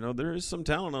 there is some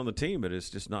talent on the team, but it's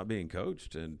just not being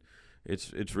coached, and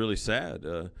it's really sad.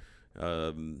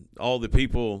 All the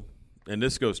people, and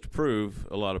this goes to prove,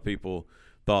 a lot of people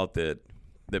thought that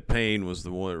Payne was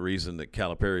the one reason that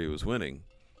Calipari was winning,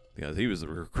 because he was the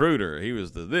recruiter, he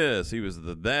was the this, he was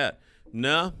the that.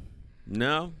 No,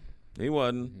 he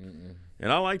wasn't. Mm-mm.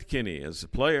 And I liked Kenny as a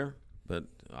player, but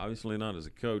obviously not as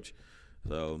a coach.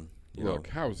 So, look,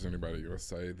 how is anybody going to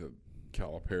say that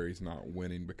Calipari's not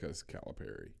winning because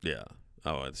Calipari? Yeah.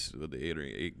 Oh, it's the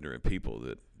ignorant people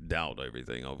that doubt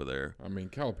everything over there. I mean,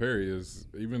 Calipari is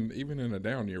even in a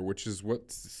down year, which is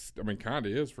kind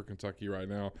of is for Kentucky right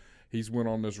now. He's went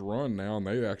on this run now, and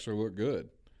they actually look good.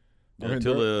 Yeah,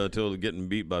 until getting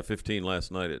beat by 15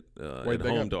 last night at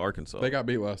home to Arkansas. They got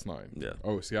beat last night. Yeah.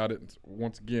 Oh, see, I didn't.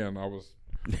 Once again, I was.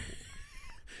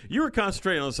 You were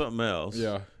concentrating on something else.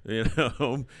 Yeah. And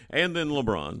then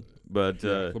LeBron. But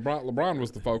LeBron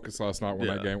was the focus last night when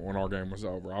our game was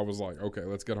over. I was like, okay,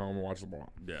 let's get home and watch LeBron.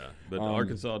 Yeah. But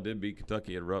Arkansas did beat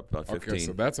Kentucky at Rupp by 15. Okay,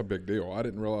 so that's a big deal. I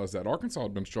didn't realize that. Arkansas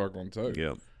had been struggling too.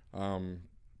 Yeah.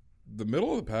 The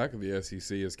middle of the pack of the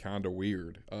SEC is kind of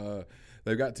weird.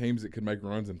 They've got teams that could make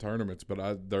runs in tournaments,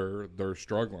 but they're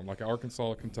struggling. Like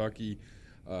Arkansas, Kentucky,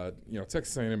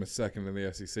 Texas A&M is second in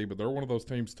the SEC, but they're one of those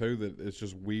teams too that it's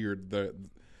just weird that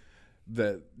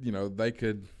they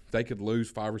could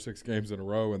lose 5 or 6 games in a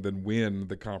row and then win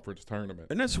the conference tournament.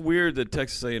 And that's weird that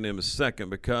Texas A&M is second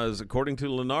because according to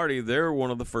Lunardi, they're one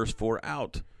of the first 4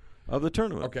 out of the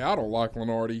tournament. Okay, I don't like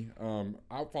Lunardi.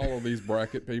 I follow these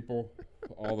bracket people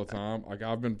all the time. Like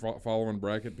I've been following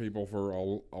bracket people for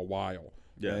a while.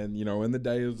 Yeah. And, in the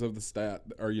days of the stat,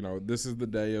 or, this is the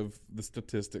day of the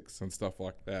statistics and stuff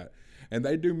like that. And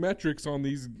they do metrics on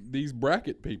these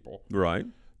bracket people. Right.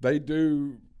 They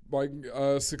do,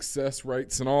 success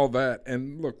rates and all that.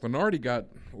 And, look,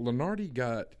 Lunardi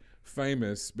got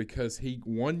famous because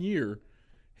one year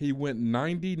he went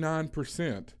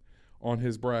 99% on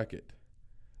his bracket.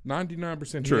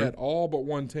 99%. True. He had all but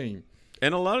one team.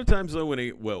 And a lot of times,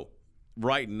 though,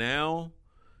 right now,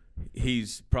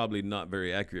 he's probably not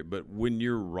very accurate. But when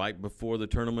you're right before the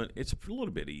tournament, it's a little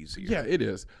bit easier. Yeah, it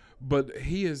is. But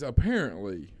he is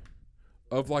apparently,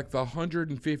 of the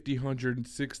 150,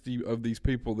 160 of these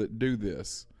people that do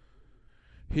this,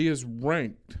 he is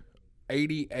ranked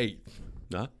 88th.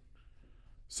 Huh?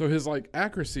 So his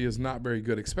accuracy is not very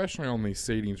good, especially on these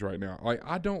seedings right now.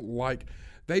 I don't like.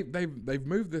 They've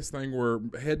moved this thing where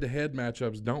head-to-head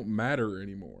matchups don't matter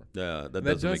anymore. Yeah, that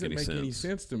doesn't make any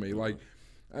sense to me.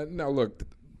 Now look,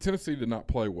 Tennessee did not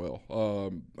play well.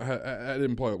 I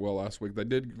didn't play it well last week. They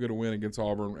did get a win against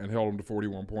Auburn and held them to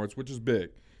 41 points, which is big,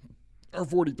 or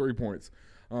 43 points.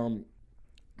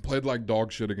 Played like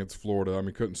dog shit against Florida. I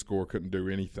mean, couldn't score, couldn't do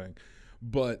anything.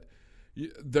 But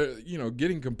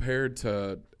getting compared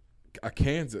to a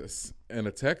Kansas and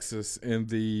a Texas in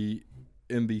the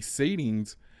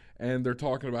seedings, and they're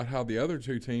talking about how the other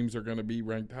two teams are going to be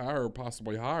ranked higher or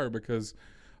possibly higher because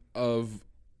of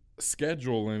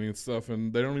scheduling and stuff,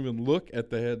 and they don't even look at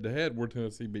the head-to-head where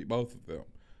Tennessee beat both of them.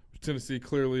 Tennessee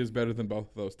clearly is better than both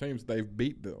of those teams. They've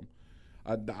beat them.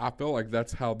 I feel like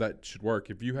that's how that should work.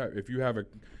 If you have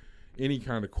any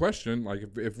kind of question,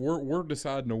 if we're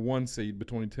deciding a 1 seed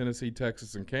between Tennessee,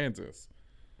 Texas, and Kansas,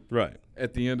 right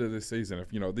at the end of the season,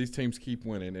 if these teams keep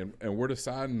winning and we're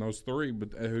deciding those 3,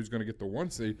 but who's going to get the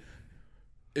 1 seed,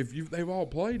 they've all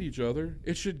played each other,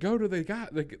 it should go to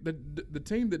the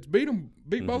team that's beat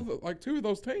both 2 of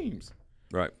those teams.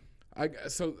 Right.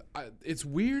 It's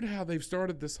weird how they've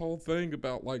started this whole thing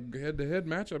about head-to-head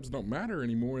matchups don't matter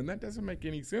anymore, and that doesn't make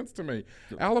any sense to me.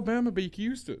 Alabama beat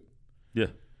Houston. Yeah.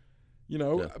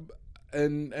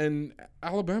 And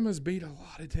Alabama's beat a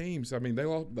lot of teams. I mean, they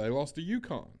lost to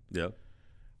UConn. Yeah.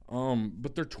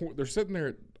 But they're sitting there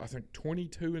at, I think,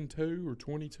 22-2 or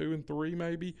 22-3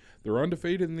 maybe. They're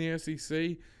undefeated in the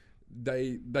SEC.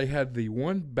 they had the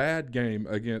one bad game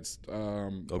against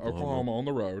Oklahoma on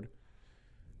the road,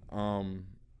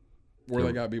 where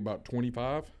they got beat about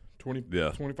 25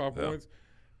 points,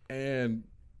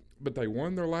 but they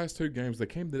won their last two games. They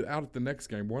came out at the next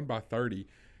game, won by 30,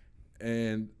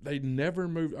 and they never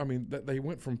moved. I mean, they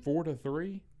went from 4 to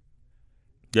 3.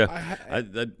 Yeah,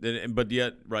 but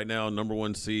yet right now number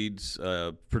one seeds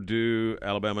Purdue,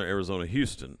 Alabama, Arizona,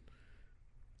 Houston.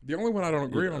 The only one I don't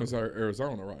agree on is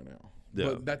Arizona right now.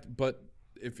 Yeah. But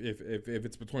if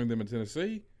it's between them and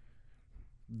Tennessee,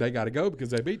 they got to go because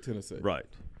they beat Tennessee.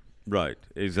 Right,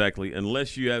 exactly.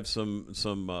 Unless you have some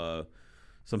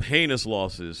heinous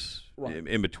losses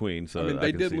in between. So I mean,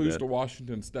 they did lose to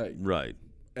Washington State. Right.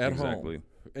 At home.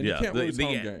 And you can't lose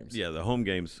home games. Yeah, the home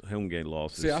game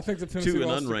losses. See, I think the Tennessee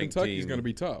loss to Kentucky is going to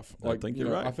be tough. I think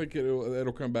you're right. I think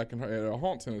it'll come back and it'll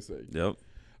haunt Tennessee. Yep.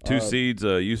 Two seeds: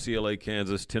 UCLA,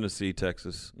 Kansas, Tennessee,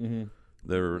 Texas. Mm-hmm.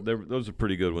 Those are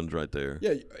pretty good ones right there.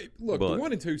 Yeah, look, the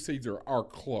 1 and 2 seeds are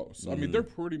close. I mean, they're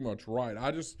pretty much right.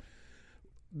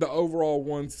 The overall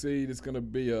 1 seed is going to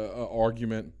be a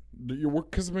argument.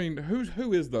 Because I mean,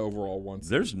 who is the overall 1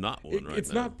 seed? There's not one right now.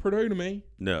 It's not Purdue to me.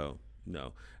 No.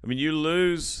 I mean, you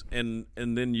lose and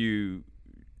then you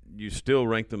still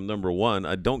rank them number 1.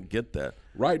 I don't get that.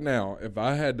 Right now, if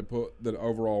I had to put the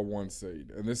overall 1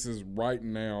 seed, and this is right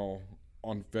now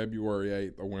on February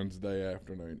 8th, a Wednesday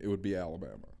afternoon, it would be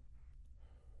Alabama.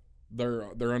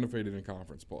 They're undefeated in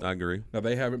conference play. I agree. Now,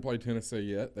 they haven't played Tennessee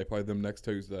yet. They play them next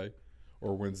Tuesday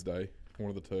or Wednesday, one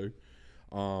of the two.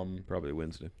 Probably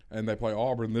Wednesday. And they play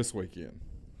Auburn this weekend.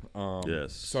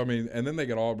 Yes. So, I mean, and then they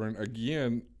get Auburn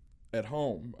again at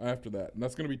home after that. And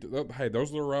that's going to be – hey,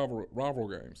 those are the rival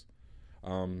games.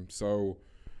 So,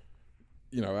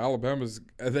 you know, Alabama's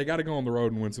 – they got to go on the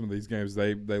road and win some of these games.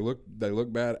 They look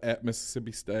bad at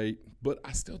Mississippi State. But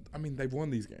I mean, they've won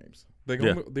these games.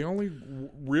 The only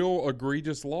real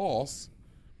egregious loss –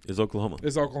 is Oklahoma.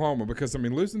 Because, I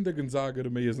mean, losing to Gonzaga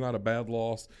to me is not a bad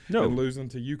loss. No. And losing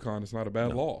to UConn is not a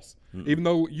bad loss. Mm-mm. Even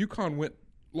though UConn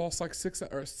lost like 6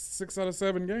 out of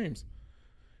 7 games.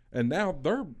 And now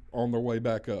they're on their way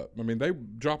back up. I mean, they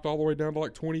dropped all the way down to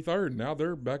like 23rd. Now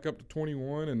they're back up to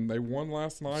 21, and they won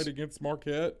last night against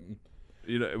Marquette.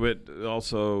 You know, but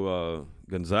also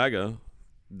Gonzaga,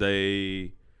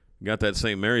 they got that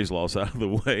St. Mary's loss out of the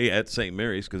way at St.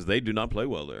 Mary's because they do not play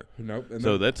well there. Nope. And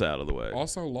so that's out of the way.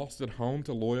 Also lost at home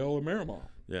to Loyola Marymount.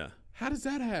 Yeah. How does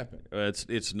that happen?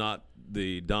 It's not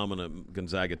the dominant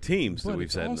Gonzaga teams that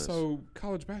we've said in this. Also,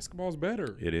 college basketball is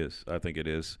better. It is. I think it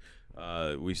is.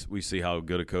 We see how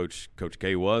good a Coach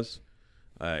K was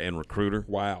and recruiter.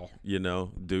 Wow. You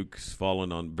know, Duke's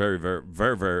fallen on very, very,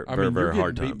 very, very, I very, mean, very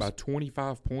hard times. Beat by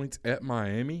 25 points at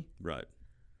Miami. Right.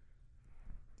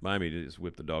 Miami just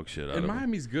whipped the dog shit out of them. And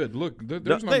Miami's good. Look,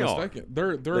 there's no mistaking.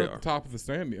 They're at the top of the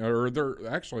standing, or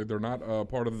they're not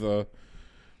part of the.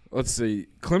 Let's see,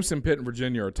 Clemson, Pitt, and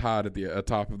Virginia are tied at the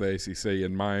top of the ACC,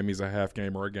 and Miami's a half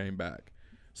game or a game back.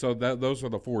 So those are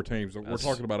the 4 teams. We're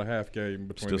talking about a half game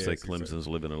between. Still say ACC. Clemson's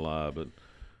living a lie, but.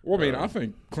 Well, I mean, I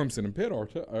think Clemson and Pitt are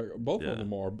both of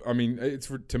them are. I mean,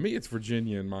 to me, it's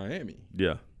Virginia and Miami.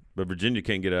 Yeah. But Virginia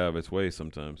can't get out of its way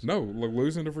sometimes. No,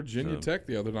 losing to Virginia Tech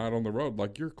the other night on the road,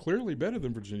 like, you're clearly better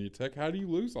than Virginia Tech. How do you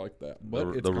lose like that? But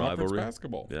it's conference rivalry.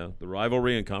 Basketball. Yeah, the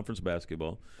rivalry in conference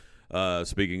basketball.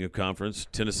 Speaking of conference,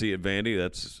 Tennessee at Vandy.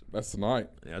 That's tonight.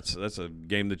 That's a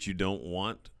game that you don't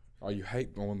want. Oh, you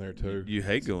hate going there too. You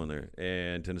hate going there,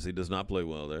 and Tennessee does not play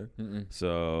well there. Mm-mm.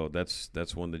 So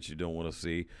that's one that you don't want to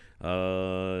see.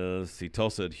 Let's see,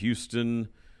 Tulsa at Houston.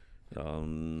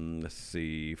 Let's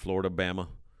see, Florida, Bama.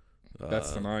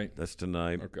 That's tonight. That's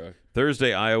tonight. Okay.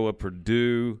 Thursday, Iowa,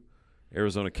 Purdue,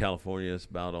 Arizona, California. That's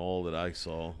about all that I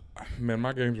saw. Man,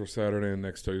 my games were Saturday and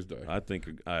next Tuesday. I think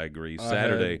I agree.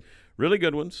 Saturday, really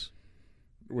good ones.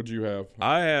 What'd you have?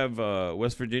 I have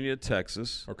West Virginia,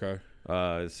 Texas. Okay.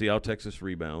 See how Texas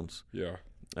rebounds. Yeah.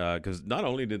 Because not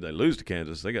only did they lose to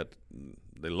Kansas,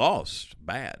 they lost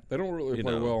bad. They don't really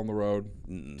play well on the road,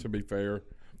 to be fair.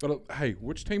 But hey,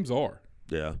 which teams are?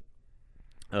 Yeah.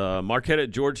 Marquette at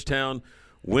Georgetown.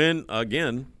 When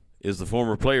again is the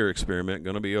former player experiment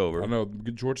going to be over? I know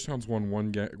Georgetown's won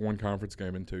one conference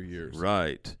game in 2 years.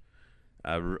 Right.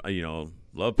 I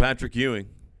love Patrick Ewing,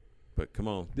 but come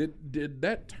on. Did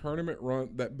that tournament run,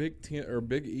 that Big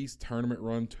East tournament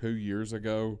run 2 years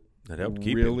ago, that helped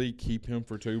keep him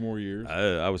for 2 more years?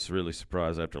 I was really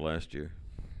surprised after last year.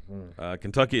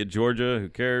 Kentucky at Georgia. Who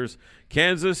cares?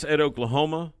 Kansas at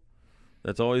Oklahoma.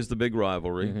 That's always the big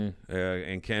rivalry. Mm-hmm.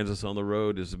 And Kansas on the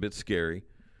road is a bit scary.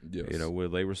 Yes. Will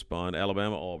they respond?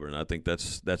 Alabama, Auburn. I think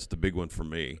that's the big one for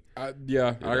me. I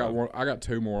got one. I got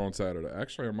 2 more on Saturday.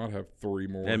 Actually, I might have 3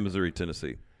 more. And Missouri,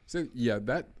 Tennessee.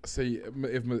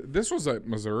 If this was at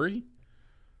Missouri,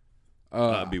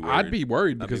 I'd be worried. I'd be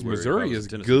worried because Missouri is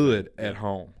good at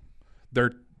home.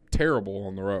 They're terrible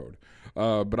on the road.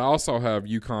 But I also have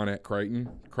UConn at Creighton.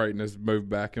 Creighton has moved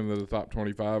back into the top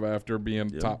 25 after being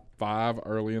top 5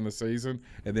 early in the season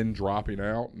and then dropping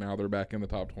out. Now they're back in the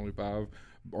top 25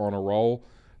 on a roll.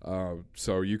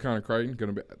 So UConn and Creighton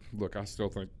going to be – look, I still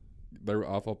think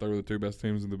I thought they were the 2 best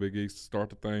teams in the Big East to start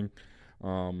the thing.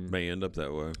 May end up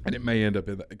that way. And it may end up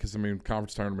in that because,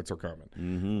 conference tournaments are coming.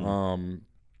 Mm-hmm.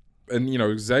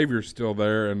 And Xavier's still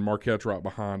there and Marquette's right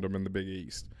behind them in the Big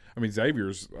East.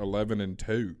 Xavier's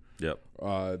 11-2. Yep.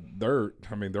 They're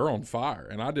on fire,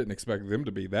 and I didn't expect them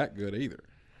to be that good either.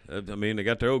 They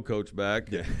got their old coach back,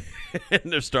 and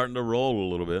they're starting to roll a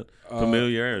little bit.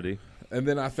 Familiarity. And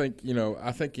then I think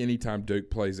anytime Duke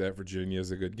plays at Virginia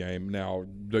is a good game. Now,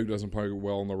 Duke doesn't play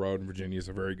well on the road, and Virginia is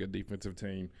a very good defensive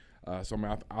team. I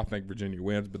think Virginia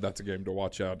wins, but that's a game to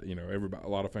watch out. A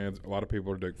lot of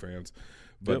people are Duke fans,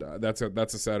 but that's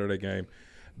a Saturday game.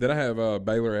 Then I have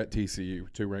Baylor at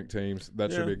TCU, 2 ranked teams.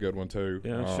 That should be a good one too.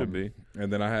 Yeah, it should be.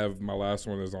 And then I have my last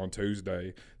one is on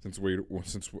Tuesday. Since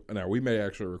we may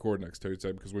actually record next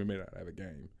Tuesday because we may not have a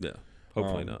game. Yeah,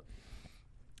 hopefully not.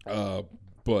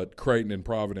 But Creighton and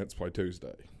Providence play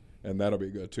Tuesday, and that'll be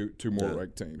good. Two more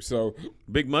ranked teams. So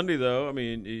big Monday though.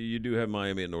 You do have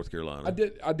Miami and North Carolina.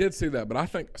 I did see that, but I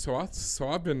think so.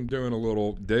 I've been doing a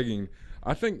little digging.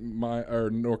 I think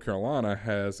North Carolina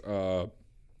has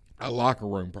a locker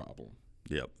room problem.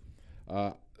 Yep.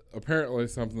 Apparently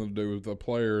something to do with the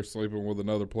player sleeping with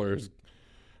another player's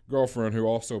girlfriend who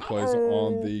also plays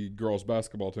on the girls'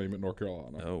 basketball team at North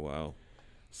Carolina. Oh, wow.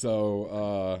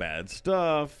 So bad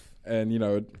stuff.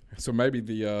 And, so maybe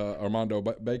the Armando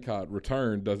Bacot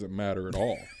return doesn't matter at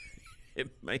all.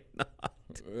 It may not.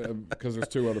 Because there's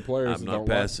 2 other players. I'm not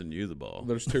passing you the ball.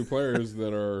 There's 2 players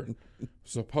that are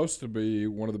supposed to be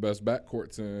one of the best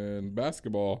backcourts in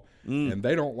basketball, and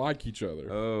they don't like each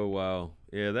other. Oh, wow.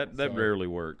 Yeah, that rarely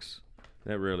works.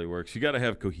 That rarely works. You got to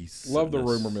have cohesiveness. Love the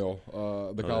rumor mill,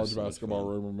 the college basketball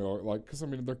rumor mill. Because,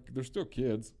 they're still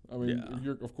kids. You're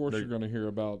going to hear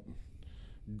about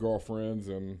girlfriends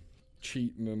and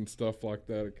cheating and stuff like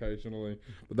that occasionally,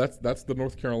 but that's the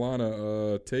North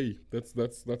Carolina tea. That's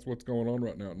what's going on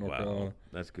right now in North Carolina.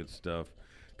 That's good stuff.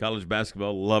 College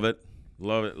basketball, love it.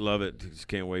 Just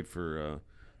can't wait for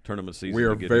tournament season. We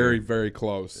are very very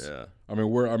close. Yeah,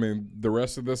 the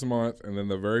rest of this month, and then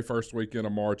the very first weekend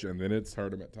of March, and then it's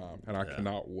tournament time, and I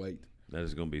cannot wait. That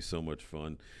is going to be so much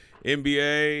fun.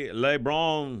 NBA,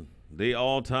 LeBron, the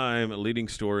all-time leading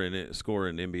scorer in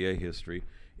NBA history.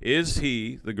 Is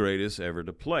he the greatest ever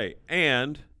to play?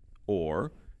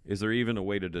 Or is there even a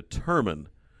way to determine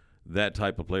that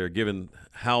type of player given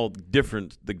how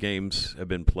different the games have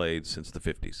been played since the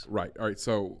 50s? Right. All right.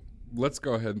 So let's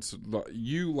go ahead. And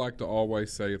you like to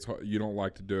always say it's hard, you don't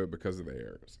like to do it because of the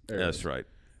eras. That's right.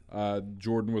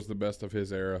 Jordan was the best of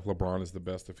his era. LeBron is the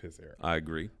best of his era. I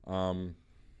agree. And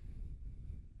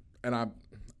I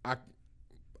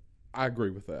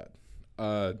agree with that.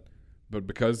 But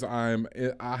because I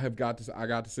got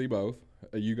to see both.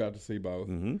 You got to see both.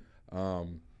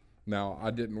 Mm-hmm. Now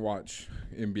I didn't watch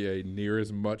NBA near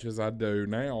as much as I do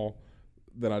now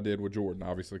than I did with Jordan,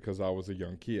 obviously, because I was a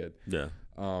young kid. Yeah.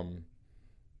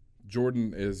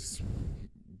 Jordan is,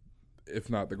 if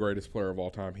not the greatest player of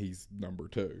all time, he's number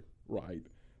 2, right?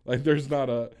 Like there's not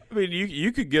a.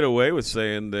 You could get away with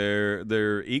saying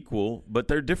they're equal, but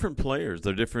they're different players.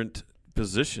 They're different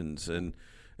positions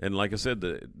And like I said,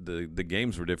 the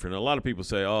games were different. A lot of people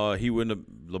say,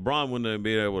 LeBron wouldn't have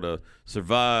been able to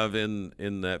survive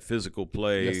in that physical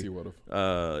play. Yes, he would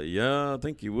have. Yeah, I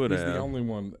think he would have. He's the only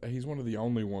one. He's one of the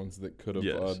only ones that could have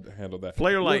handled that.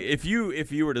 Player like if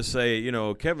you were to say,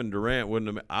 Kevin Durant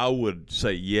wouldn't have, I would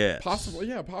say yes. Possibly,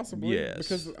 yeah, possibly. Yes.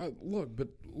 Because look,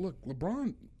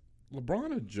 LeBron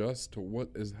adjusts to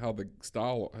how the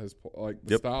style has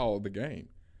the style of the game.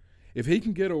 If he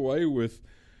can get away with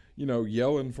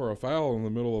yelling for a foul in the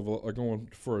middle of going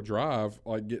for a drive,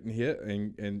 like getting hit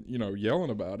and yelling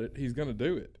about it, he's going to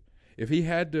do it. If he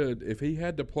had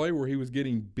to play where he was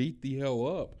getting beat the hell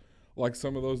up, like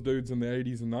some of those dudes in the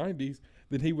 80s and 90s,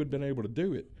 then he would have been able to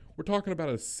do it. We're talking about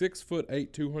a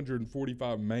 6'8",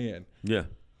 245 man. Yeah.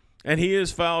 And he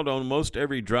is fouled on most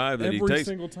every drive that he takes. Every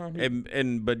single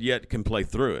time. But yet can play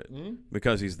through it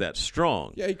because he's that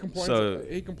strong. Yeah, he complains.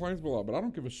 He complains a lot, but I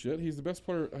don't give a shit. He's the best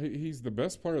player. He's the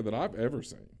best player that I've ever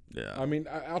seen. Yeah.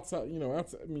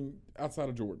 outside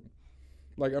of Jordan,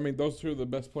 Like, I mean, those two are the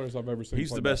best players I've ever seen.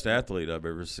 He's the best athlete I've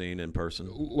ever seen in person.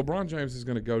 LeBron James is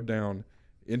going to go down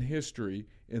in history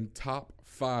in top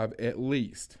 5 at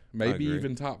least, maybe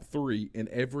even top 3 in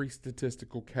every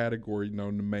statistical category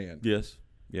known to man. Yes.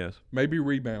 Maybe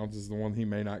rebounds is the one he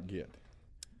may not get.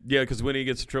 Yeah, because when he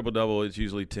gets a triple-double, it's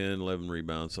usually 10, 11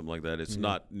 rebounds, something like that. It's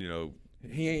not,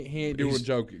 He ain't doing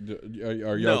joke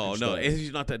or No, stuff.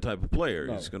 he's not that type of player.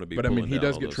 No. He's going to be. But I mean, he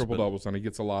does all get those, triple doubles, and he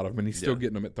gets a lot of them, and he's still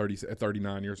getting them at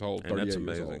 39 years old, 38 that's years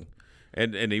amazing.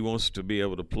 old. And he wants to be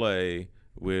able to play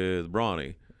with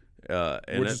Bronny,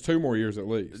 which is 2 more years at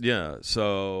least. Yeah.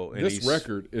 So this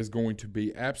record is going to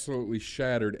be absolutely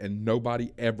shattered, and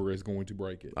nobody ever is going to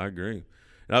break it. I agree.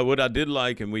 Now, what I did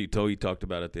like, and he talked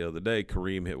about it the other day,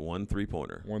 Kareem hit 1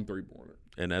 3-pointer. 1 3-pointer.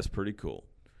 And that's pretty cool.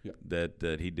 Yeah.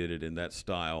 That he did it in that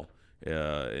style.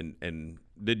 And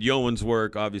did Yeoman's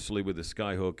work, obviously, with the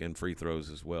skyhook and free throws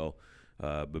as well.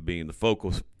 But being the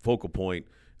focal point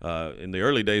in the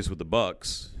early days with the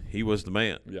Bucks, he was the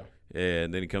man. Yeah.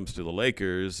 And then he comes to the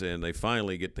Lakers, and they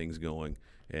finally get things going,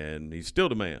 and he's still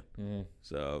the man. Mm-hmm.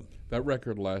 So that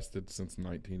record lasted since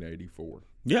 1984.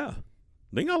 Yeah.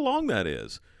 Think how long that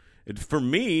is. For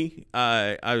me,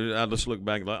 I just look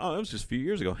back and like, oh, that was just a few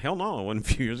years ago. Hell no, it wasn't a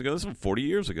few years ago. This was 40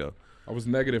 years ago. I was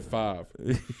 -5.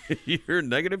 You're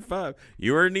 -5.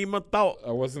 You weren't even a thought.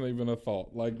 I wasn't even a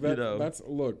thought. Like that.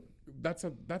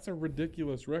 That's a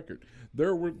ridiculous record.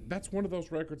 That's one of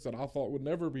those records that I thought would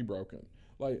never be broken.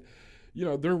 Like,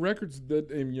 there are records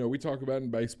that, and we talk about in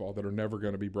baseball that are never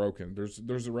going to be broken.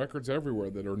 There's records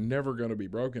everywhere that are never going to be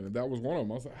broken, and that was one of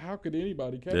them. I was like, how could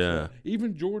anybody catch that?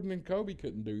 Even Jordan and Kobe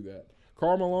couldn't do that.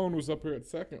 Karl Malone was up here at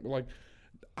second. Like,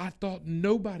 I thought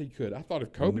nobody could. I thought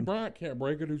if Kobe Bryant can't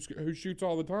break it, who shoots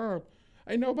all the time,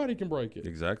 ain't nobody can break it.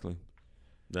 Exactly.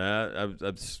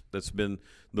 That's been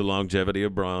the longevity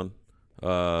of Bron,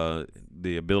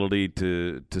 the ability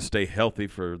to stay healthy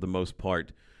for the most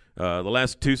part. The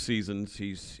last 2 seasons,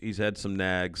 he's had some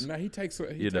nags. Now he takes a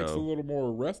little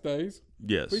more rest days.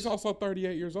 Yes, but he's also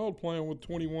 38 years old, playing with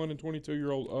 21 and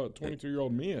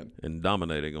 22-year-old men and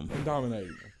dominating them.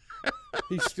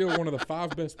 He's still one of the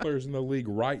 5 best players in the league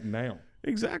right now.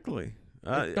 Exactly.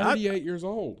 38 years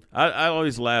old. I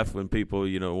always laugh when people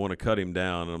want to cut him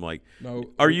down, and I'm like, no.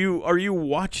 Are you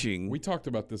watching? We talked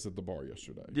about this at the bar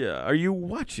yesterday. Yeah. Are you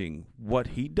watching what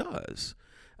he does?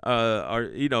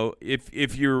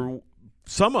 If you're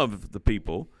some of the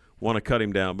people want to cut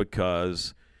him down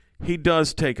because he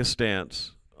does take a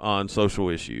stance on social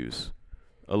issues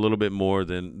a little bit more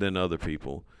than other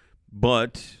people,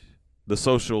 but the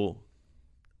social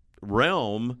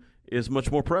realm is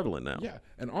much more prevalent now. Yeah,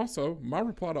 and also my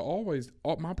reply to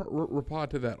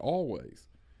that always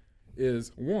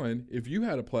is, one, if you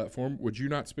had a platform, would you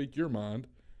not speak your mind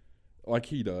like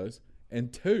he does?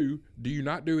 And 2, do you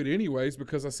not do it anyways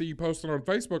because I see you posting on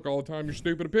Facebook all the time your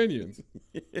stupid opinions?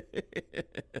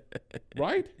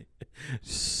 Right?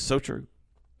 So true.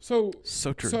 So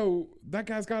true. So that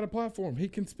guy's got a platform. He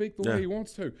can speak the way he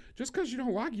wants to. Just because you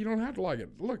don't like it, you don't have to like it.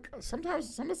 Look,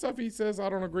 sometimes some of the stuff he says I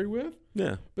don't agree with.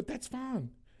 Yeah. But that's fine.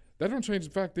 That don't change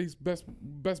the fact that he's best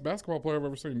basketball player I've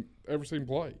ever seen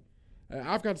play.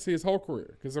 I've got to see his whole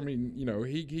career because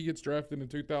he gets drafted in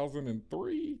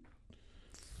 2003.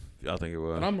 I think it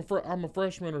was. And I'm a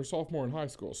freshman or sophomore in high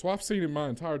school, so I've seen him my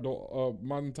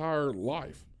entire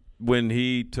life. When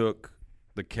he took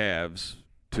the Cavs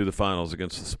to the finals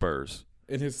against the Spurs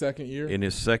in his second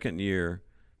year,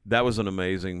 that was an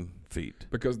amazing feat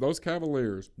because those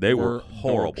Cavaliers were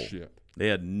horrible. Shit. They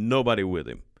had nobody with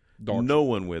him, no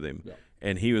one with him,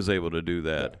 and he was able to do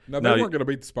that. Yeah. Now they weren't going to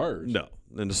beat the Spurs. No,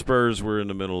 and the Spurs were in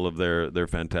the middle of their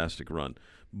fantastic run,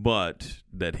 but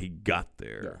that he got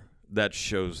there. Yeah. That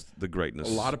shows the greatness.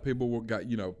 A lot of people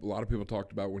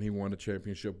talked about when he won a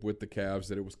championship with the Cavs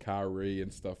that it was Kyrie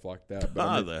and stuff like that.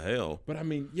 But the hell! But I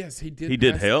mean, yes, he did. He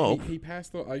did help. He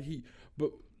passed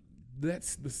but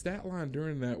that's the stat line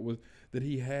during that was that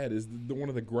he had is one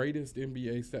of the greatest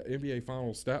NBA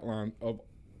Finals stat line of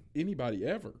anybody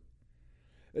ever.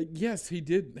 Yes, he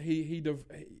did.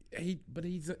 But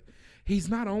he's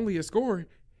not only a scorer.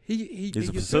 He's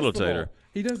a facilitator.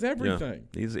 He does everything.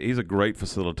 Yeah. He's a great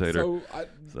facilitator.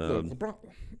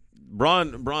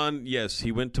 Bron, yes,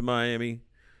 he went to Miami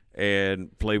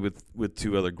and played with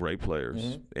 2 other great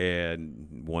players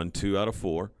and won 2 out of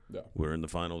 4. Yeah. We're in the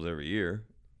finals every year.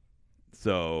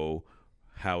 So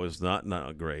how is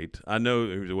not great? I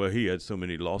know. Well, he had so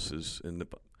many losses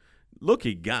look.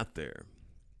 He got there.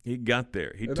 He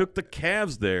took the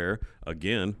Cavs there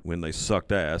again when they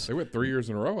sucked ass. They went 3 years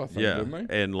in a row, I think, didn't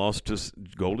they? And lost to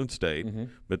Golden State. Mm-hmm.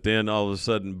 But then all of a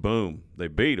sudden, boom, they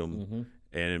beat them. Mm-hmm.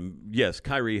 And yes,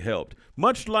 Kyrie helped.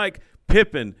 Much like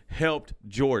Pippen helped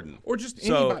Jordan. Or just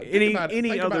so anybody.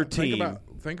 any other team.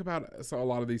 Think about a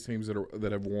lot of these teams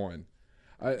that have won.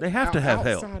 They have to have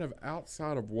help.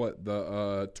 Outside of what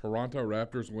the Toronto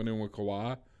Raptors went in with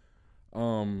Kawhi.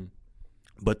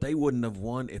 But they wouldn't have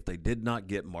won if they did not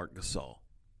get Marc Gasol.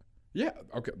 Yeah,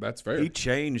 okay, that's fair. He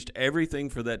changed everything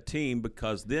for that team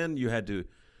because then you had to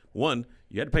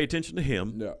pay attention to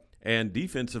him. Yeah. And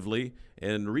defensively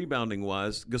and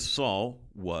rebounding-wise, Gasol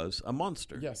was a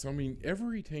monster. Yeah, so, I mean,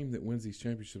 every team that wins these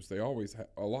championships, they always have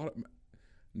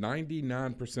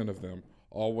 99% of them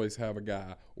always have a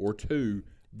guy or two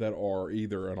that are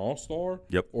either an all-star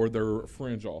or they're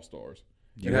fringe all-stars.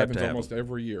 It happens almost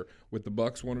every year. With the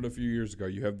Bucks won it a few years ago.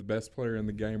 You have the best player in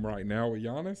the game right now with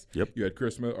Giannis. Yep. You had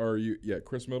Chris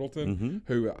Middleton,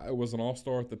 who was an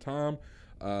all-star at the time.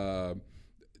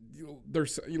 Their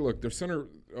center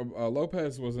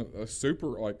Lopez wasn't a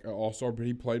super all-star, but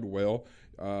he played well.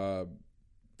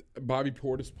 Bobby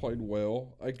Portis played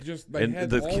well.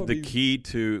 The key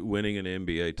to winning an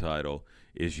NBA title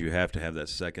is you have to have that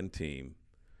second team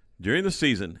during the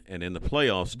season and in the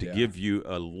playoffs to give you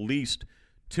at least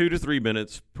 2 to 3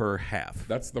 minutes per half.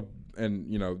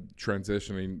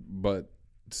 Transitioning, but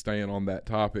staying on that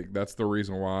topic, that's the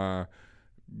reason why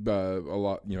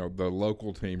the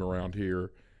local team around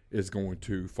here is going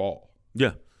to fall.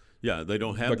 Yeah, they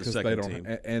don't have because the second team,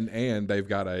 and they've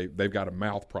got a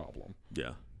mouth problem.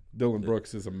 Yeah, Dylan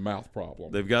Brooks is a mouth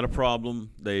problem. They've got a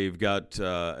problem. They've got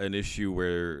an issue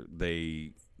where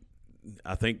they,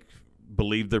 I think,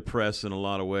 believe their press in a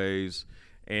lot of ways,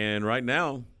 and right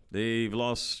now they've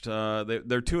lost. They're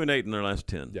 2-8 in their last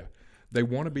 10. Yeah, they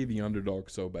want to be the underdog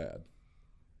so bad.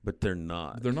 But they're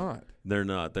not. They're not. They're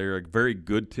not. They're a very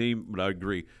good team, but I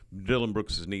agree. Dylan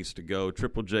Brooks needs to go.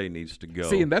 Triple J needs to go.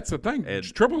 See, and that's the thing.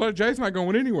 Triple J's not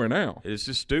going anywhere now. It's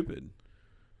just stupid.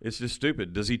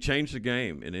 Does he change the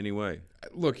game in any way?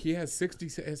 Look, he has 60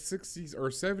 or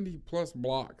 70-plus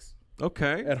blocks.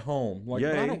 Okay. At home.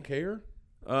 I don't care.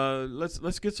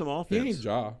 Let's get some offense. He ain't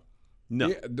Ja. No.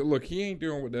 He ain't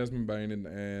doing what Desmond Bain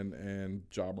and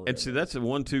Ja Morant. And see, that's a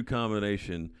 1-2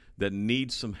 combination that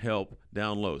needs some help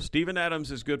down low. Steven Adams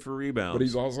is good for rebounds. But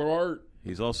he's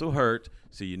also hurt.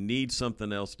 So you need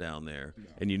something else down there,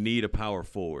 and you need a power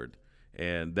forward.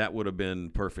 And that would have been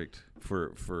perfect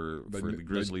for the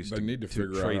Grizzlies to trade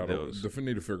those. They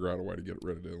need to figure out a way to get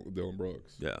rid of Dylan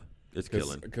Brooks. Yeah, it's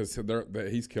killing. Because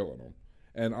he's killing them.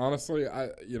 And honestly,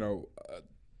 I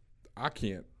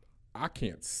can't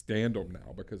stand him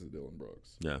now because of Dylan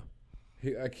Brooks. Yeah,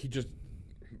 he just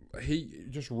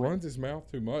runs his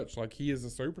mouth too much. Like he is a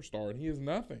superstar and he is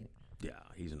nothing. Yeah,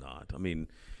 he's not. I mean,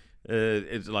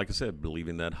 it's like I said,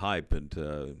 believing that hype, and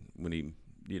when he,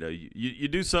 you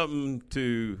do something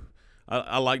to.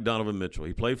 I like Donovan Mitchell.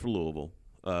 He played for Louisville.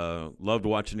 Loved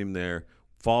watching him there.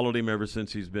 Followed him ever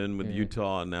since he's been with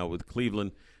Utah and now with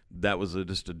Cleveland. That was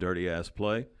just a dirty ass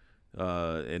play.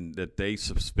 And that they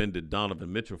suspended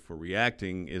Donovan Mitchell for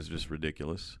reacting is just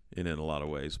ridiculous in a lot of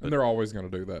ways. But, and they're always going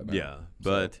to do that now. Yeah,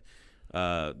 but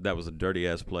that was a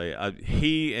dirty-ass play.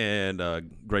 He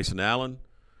and Grayson Allen,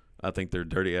 I think they're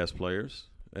dirty-ass players,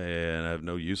 and I have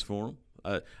no use for them.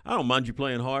 I don't mind you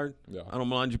playing hard. Yeah. I don't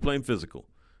mind you playing physical,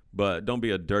 but don't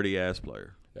be a dirty-ass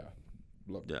player. Yeah.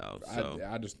 Look, yeah, so.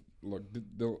 I just – look,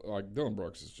 Dylan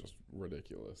Brooks is just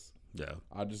ridiculous. Yeah,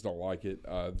 I just don't like it.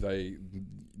 They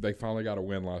finally got a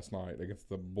win last night against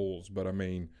the Bulls, but I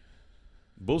mean,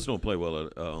 Bulls don't play well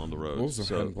on the road. Bulls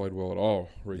haven't played well at all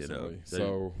recently.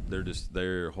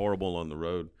 They're horrible on the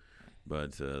road.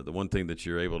 But the one thing that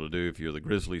you're able to do if you're the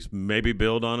Grizzlies, maybe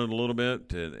build on it a little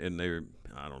bit, and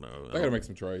I don't know. They got to make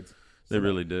some trades. They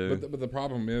really do. But the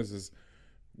problem is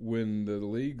when the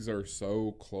leagues are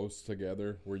so close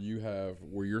together, where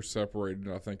you're separated.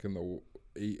 I think in the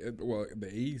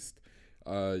East,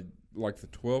 like the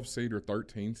 12 seed or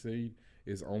 13 seed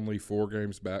is only 4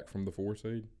 games back from the 4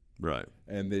 seed. Right.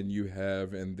 And then you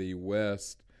have in the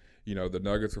West, the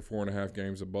Nuggets are 4.5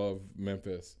 games above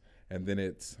Memphis. And then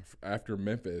it's after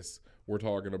Memphis, we're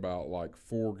talking about like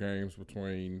 4 games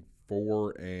between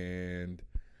 4 and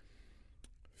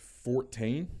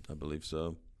 14. I believe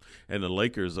so. And the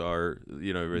Lakers are,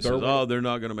 they're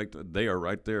not going to make they are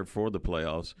right there for the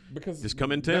playoffs. Because just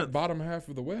come in 10th. That bottom half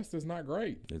of the West is not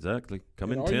great.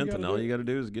 Come in 10th, and all you got to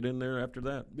do is get in there after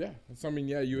that. Yeah. So, I mean,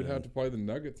 you would have to play the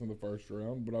Nuggets in the first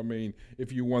round. But, I mean,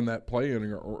 if you won that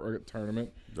play-in or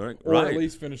tournament, or at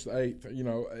least finish the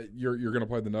 8th, you're going to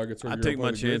play the Nuggets. I take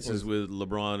my chances with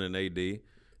LeBron and AD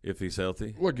if he's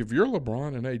healthy. Look, if you're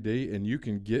LeBron and AD and you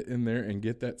can get in there and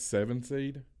get that 7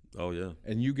 seed – oh, yeah.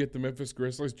 And you get the Memphis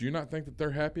Grizzlies. Do you not think that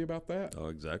they're happy about that? Oh,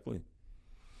 exactly.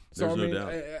 So, There's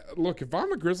no doubt. Look, if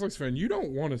I'm a Grizzlies fan, you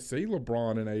don't want to see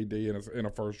LeBron and AD in a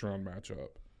first-round matchup.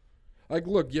 Like,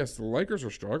 look, yes, the Lakers are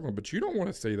struggling, but you don't want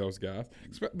to see those guys.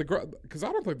 Because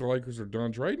I don't think the Lakers are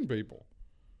done trading people.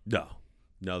 No,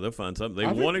 they'll find something.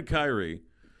 They wanted Kyrie,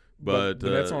 but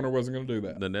the Nets owner wasn't going to do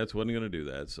that. The Nets wasn't going to do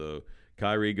that. So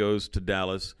Kyrie goes to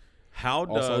Dallas. I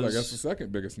guess the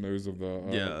second biggest news of the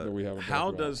that we have.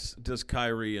 How does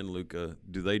Kyrie and Luka,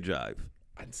 do they jive?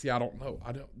 See, I don't know.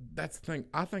 That's the thing.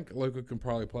 I think Luka can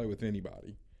probably play with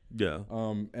anybody. Yeah.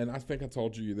 And I think I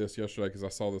told you this yesterday because I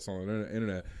saw this on the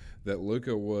internet that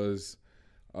Luka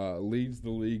leads the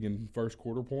league in first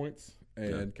quarter points,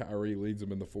 and Kyrie leads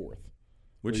them in the fourth.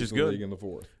 Which leads is good. League in the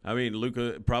fourth. I mean,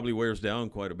 Luka probably wears down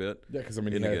quite a bit. Yeah, because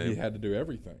he had to do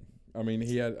everything.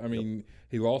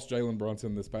 He lost Jalen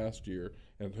Brunson this past year,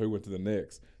 and who went to the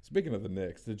Knicks. Speaking of the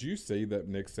Knicks, did you see that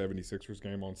Knicks 76ers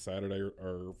game on Saturday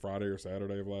or Friday or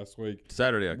Saturday of last week?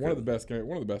 Saturday, one of the best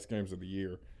games of the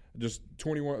year. Just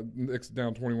 21 Knicks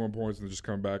down 21 points and just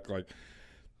come back like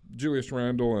Julius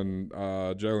Randle and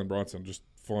Jalen Brunson. Just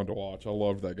fun to watch. I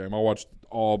loved that game. I watched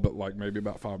all but like maybe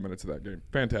about 5 minutes of that game.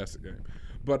 Fantastic game.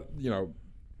 But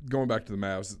going back to the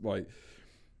Mavs, like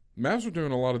Mavs were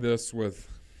doing a lot of this with.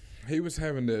 He was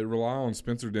having to rely on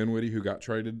Spencer Dinwiddie, who got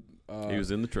traded. He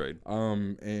was in the trade.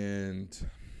 And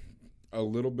a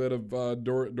little bit of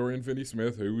Dorian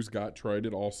Finney-Smith, who's got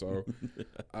traded also.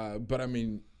 But, I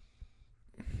mean,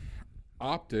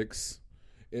 optics,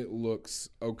 it looks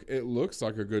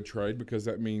like a good trade because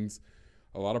that means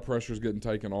a lot of pressure is getting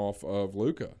taken off of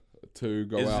Luka to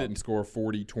go out and score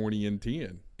 40, 20, and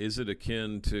 10. Is it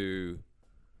akin to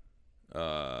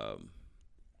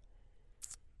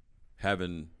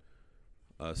having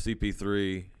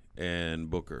CP3 and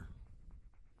Booker?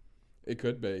 It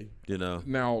could be.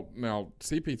 Now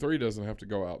CP3 doesn't have to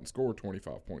go out and score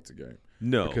 25 points a game.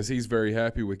 No, because he's very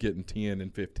happy with getting 10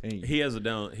 and 15. He has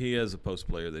a post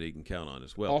player that he can count on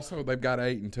as well. Also, they've got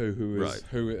Ayton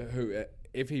who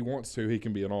if he wants to, he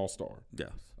can be an all-star. Yes.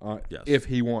 Yes. If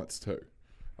he wants to.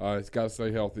 He's got to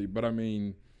stay healthy. But, I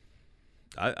mean,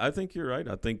 I think you're right.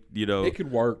 I think, it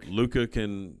could work. Luka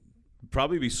can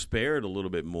probably be spared a little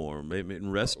bit more, maybe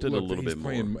rested a little bit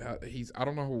more. I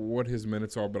don't know what his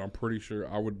minutes are, but I'm pretty sure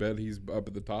I would bet he's up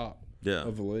at the top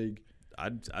of the league.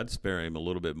 I'd spare him a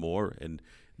little bit more, and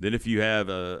then if you have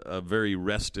a very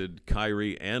rested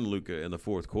Kyrie and Luka in the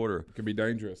fourth quarter, it could be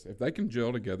dangerous. If they can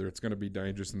gel together, it's going to be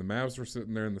dangerous. And the Mavs are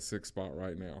sitting there in the 6th spot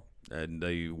right now, and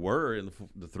they were in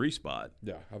the 3 spot.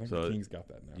 Yeah, I think the Kings got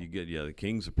that now. The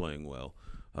Kings are playing well.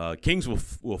 Kings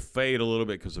will fade a little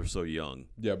bit because they're so young.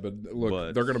 Yeah, but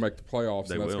look, they're going to make the playoffs,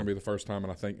 and that's going to be the first time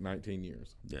in, I think, 19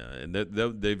 years. Yeah, and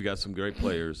they've got some great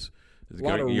players. A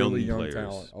lot of really young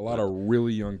talent. A lot of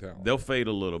really young talent. They'll fade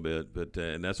a little bit, but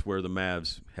and that's where the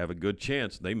Mavs have a good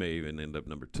chance. They may even end up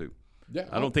number 2. Yeah,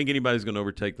 I don't think anybody's going to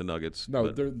overtake the Nuggets. No,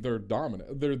 they're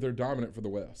dominant. They're dominant for the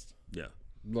West. Yeah,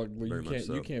 look,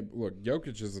 you can't look.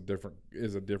 Jokic is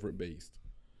a different beast.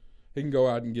 He can go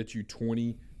out and get you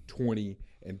 20, 20,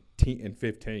 and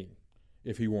 15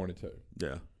 if he wanted to.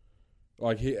 Yeah,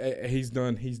 like he's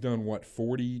done what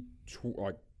 40,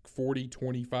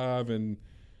 25, and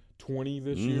 20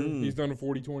 this year. He's done a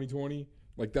 40, 20, 20.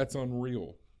 Like, that's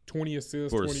unreal. 20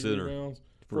 assists, for 20 rebounds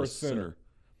for a center.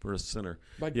 For a center.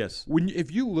 Like, yes.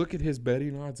 If you look at his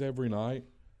betting odds every night,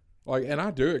 like, and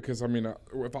I do it because, I mean,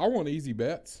 if I want easy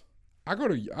bets, I go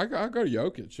to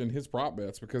Jokic and his prop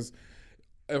bets because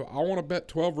if I want to bet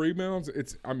 12 rebounds,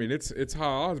 it's high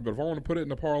odds, but if I want to put it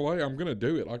in a parlay, I'm going to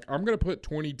do it. Like, I'm going to put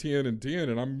 20, 10, and 10,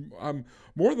 and I'm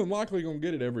more than likely going to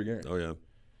get it every game. Oh, yeah.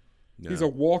 He's a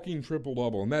walking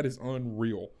triple-double, and that is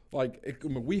unreal. Like,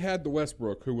 we had the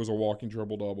Westbrook, who was a walking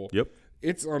triple-double. Yep.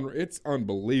 It's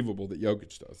unbelievable that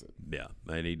Jokic does it. Yeah,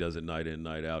 and he does it night in,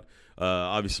 night out.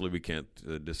 Obviously, we can't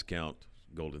discount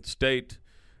Golden State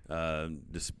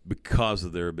just because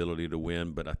of their ability to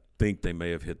win, but I think they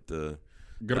may have hit the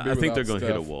 – I think they're going to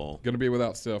hit a wall. Going to be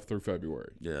without Steph through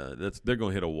February. Yeah, they're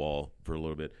going to hit a wall for a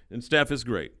little bit. And Steph is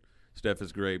great. Steph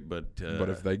is great, but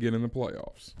if they get in the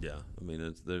playoffs, yeah, I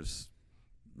mean, there's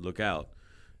look out,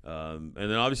 and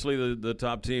then obviously the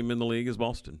top team in the league is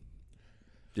Boston.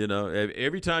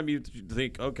 Every time you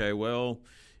think, okay, well,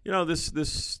 this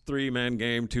 3-man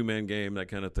game, 2-man game, that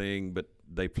kind of thing, but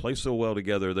they play so well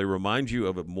together. They remind you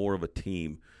of more of a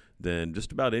team than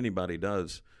just about anybody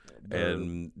does,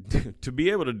 and to be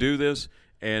able to do this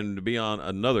and to be on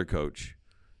another coach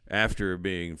after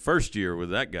being first year with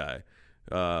that guy.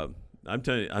 I'm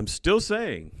telling you, I'm still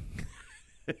saying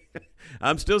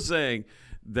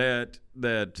that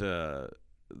the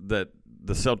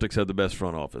Celtics have the best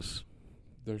front office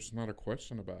There's not a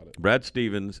question about it. Brad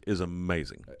Stevens is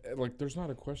amazing. Like, there's not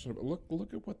a question about it.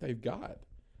 Look at what they've got.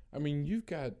 I mean, you've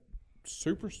got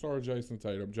superstar Jason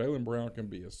Tatum. Jaylen Brown can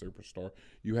be a superstar.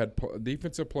 You had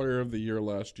Defensive Player of the Year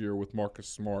last year with Marcus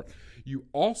Smart. You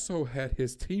also had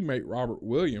his teammate Robert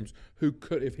Williams, who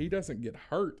could, if he doesn't get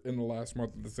hurt in the last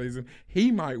month of the season,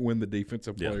 he might win the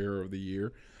Defensive Player of the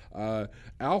Year. Al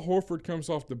Horford comes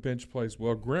off the bench, plays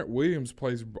well. Grant Williams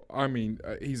plays,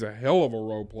 he's a hell of a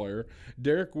role player.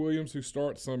 Derek Williams, who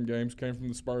starts some games, came from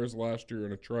the Spurs last year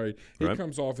in a trade. He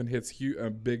comes off and hits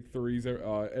big threes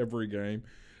every game.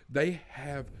 They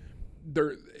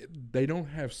don't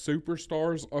have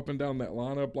superstars up and down that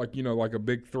lineup like a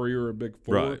big three or a big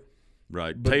four.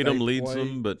 Right. Tatum leads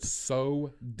them, but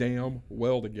so damn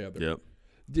well together. Yep.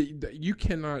 You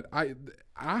cannot.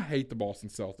 I hate the Boston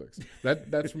Celtics.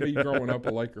 That's me growing up a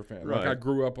Laker fan. Right. Like, I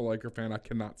grew up a Laker fan. I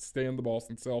cannot stand the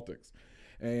Boston Celtics.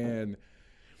 And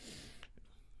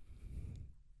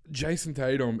Jason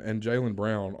Tatum and Jaylen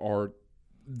Brown are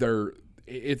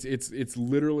it's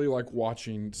literally like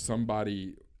watching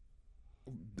somebody,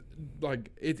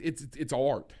 like it's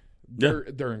art.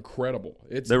 They're incredible.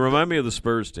 They remind me of the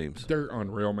Spurs teams. They're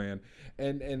unreal, man.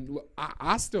 And look,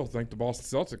 I still think the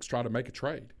Boston Celtics try to make a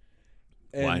trade.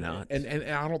 Why not? And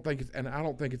I don't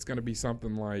think it's going to be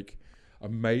something like a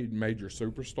major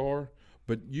superstar,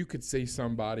 but you could see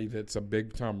somebody that's a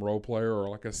big time role player or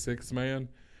like a sixth man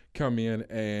come in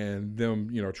and them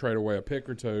trade away a pick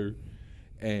or two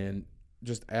and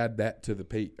just add that to the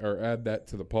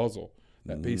puzzle.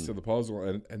 That piece to the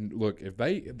puzzle, and look, if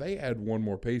they add one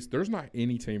more piece, there's not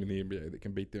any team in the NBA that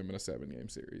can beat them in a 7-game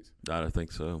series. I don't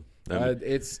think so.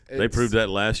 They proved that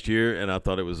last year, and I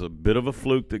thought it was a bit of a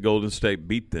fluke that Golden State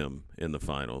beat them in the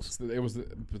finals.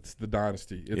 It's the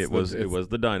dynasty. It was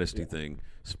the dynasty thing,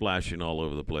 splashing all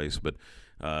over the place. But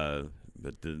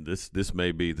this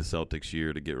may be the Celtics'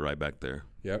 year to get right back there.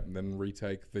 Yep, and then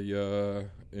retake the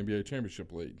NBA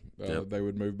championship lead. They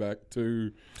would move back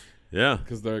to. Yeah.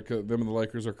 Because them and the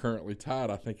Lakers are currently tied.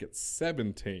 I think it's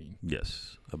 17.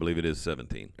 Yes. I believe it is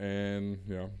 17. And,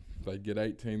 they get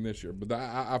 18 this year. But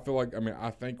I feel like,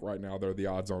 I think right now they're the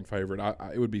odds-on favorite.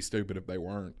 It would be stupid if they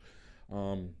weren't.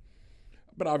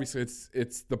 But obviously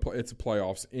it's the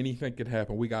playoffs. Anything could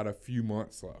happen. We got a few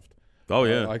months left. Oh,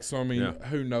 yeah.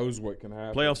 Who knows what can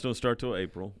happen. Playoffs don't start till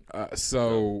April.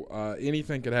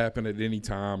 Anything could happen at any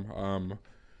time.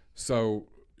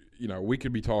 We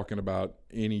could be talking about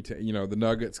the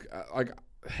Nuggets.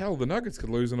 The Nuggets could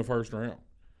lose in the first round.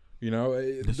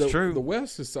 It's true. The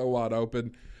West is so wide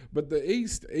open, but the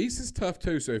East is tough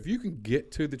too. So if you can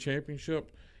get to the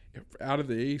championship out of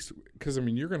the East, because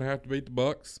you're going to have to beat the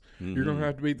Bucks. Mm-hmm. You're going to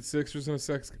have to beat the Sixers in a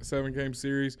 7-game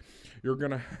series. You're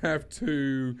going to have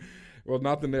to,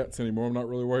 not the Nets anymore. I'm not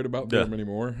really worried about them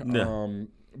anymore. No.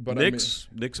 But Knicks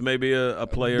may be a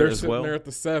player as well. They're sitting there at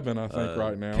the 7, I think,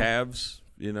 right now. Cavs.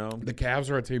 The Cavs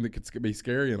are a team that could be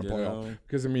scary in the playoff.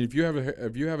 Because if you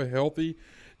have a healthy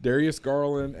Darius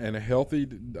Garland and a healthy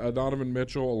Donovan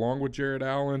Mitchell, along with Jared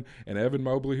Allen and Evan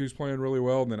Mobley, who's playing really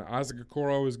well, and then Isaac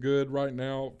Okoro is good right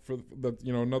now for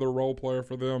another role player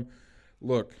for them.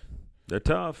 Look, they're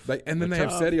tough. They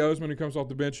have Cedi Osman, who comes off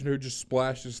the bench and who just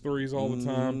splashes threes all the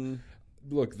time.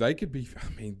 Look, they could be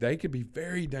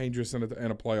very dangerous in a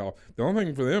playoff. The only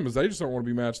thing for them is they just don't want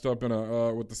to be matched up in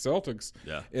with the Celtics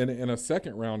in a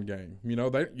second round game. You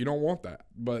don't want that.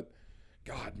 But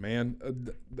God, man,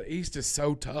 the East is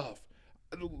so tough.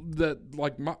 The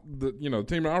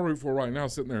team I root for right now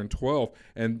is sitting there in 12th,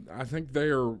 and I think they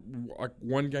are like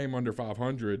one game under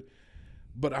 500.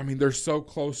 But they're so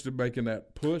close to making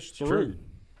that push through. True.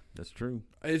 That's true.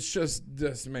 It's just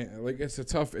this, man. Like, East is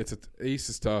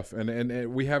tough,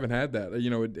 and we haven't had that. It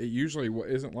usually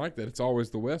isn't like that. It's always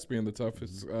the West being the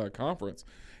toughest conference,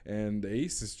 and the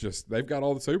East is just they've got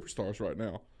all the superstars right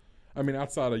now.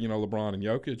 Outside of LeBron and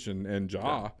Jokic and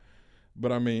Ja, yeah.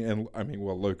 But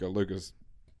Luka's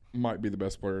might be the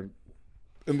best player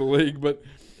in the league, but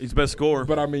he's the best scorer.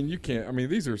 But you can't.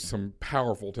 These are some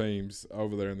powerful teams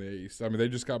over there in the East. They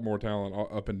just got more talent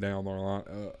up and down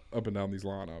these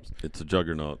lineups. It's a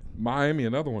juggernaut. Miami,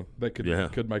 another one that could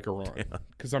make a run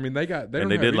because they don't have any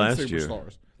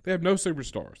superstars. They have no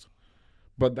superstars,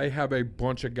 but they have a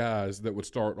bunch of guys that would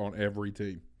start on every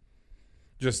team.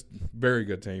 Just very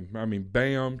good team.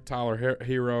 Bam, Tyler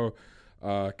Hero,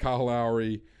 Kyle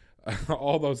Lowry.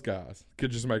 All those guys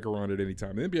could just make a run at any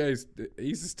time. The NBA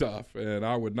East is tough, and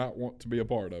I would not want to be a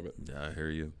part of it. Yeah, I hear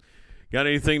you. Got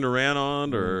anything to rant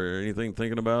on or anything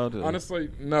thinking about? Honestly,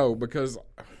 no, because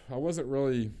I wasn't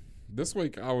really – this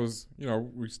week I was –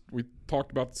 we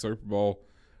talked about the Super Bowl.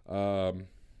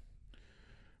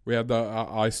 We had the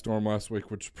ice storm last week,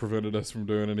 which prevented us from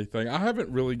doing anything. I haven't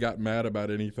really got mad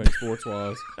about anything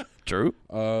sports-wise. True.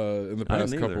 In the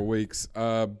past couple of weeks.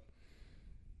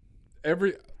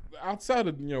 Outside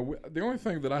of, the only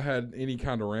thing that I had any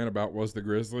kind of rant about was the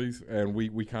Grizzlies, and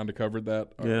we kind of covered that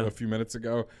a few minutes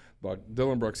ago. Like,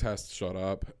 Dylan Brooks has to shut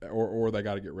up, or they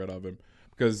got to get rid of him.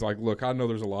 Because, like, look, I know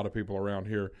there's a lot of people around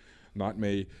here, not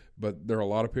me, but there are a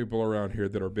lot of people around here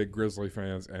that are big Grizzly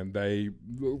fans, and they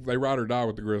ride or die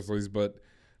with the Grizzlies.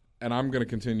 And I'm going to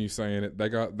continue saying it. They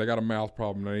got a mouth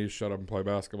problem. They need to shut up and play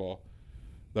basketball.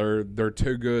 They're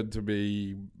too good to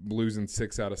be losing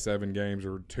 6 out of 7 games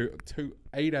or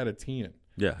 8 out of 10.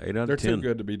 Yeah, 8 out of 10. They're too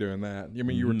good to be doing that. I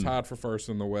mean, you were tied for first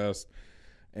in the West,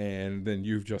 and then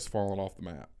you've just fallen off the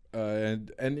map.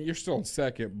 And you're still in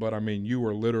second, but I mean, you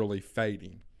were literally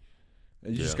fading.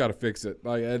 And you just got to fix it.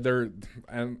 Like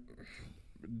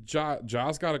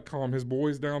Ja's got to calm his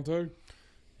boys down too.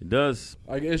 It does.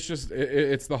 Like, it's just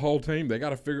it's the whole team. They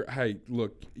got to figure. Hey,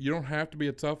 look, you don't have to be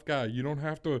a tough guy. You don't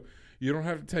have to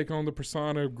take on the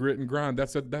persona of grit and grind.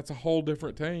 That's a whole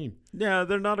different team. Yeah,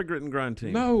 they're not a grit and grind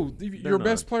team. No, your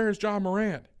best player is Ja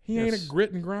Morant. He ain't a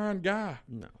grit and grind guy.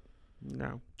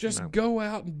 No. Just go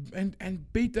out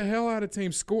and beat the hell out of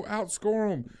teams.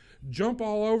 Outscore them. Jump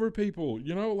all over people.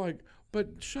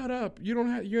 But shut up.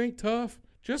 You ain't tough.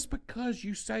 Just because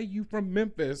you say you from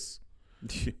Memphis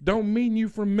don't mean you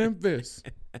from Memphis.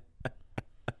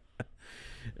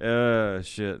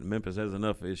 Shit. Memphis has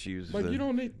enough issues you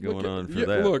don't need going on for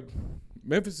that. Look,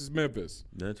 Memphis is Memphis.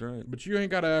 That's right. But you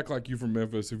ain't got to act like you from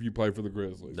Memphis if you play for the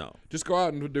Grizzlies. No. Just go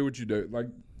out and do what you do. Like,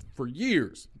 for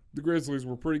years, the Grizzlies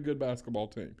were a pretty good basketball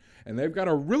team. And they've got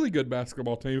a really good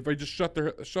basketball team if they just shut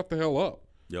the hell up.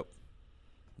 Yep.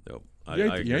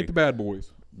 You ain't the bad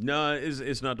boys. No,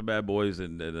 it's not the bad boys,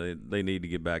 and they need to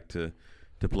get back to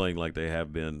playing like they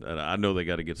have been. And I know they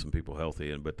got to get some people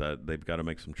healthy, but they've got to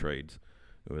make some trades,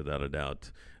 without a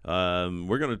doubt.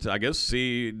 We're going to, I guess,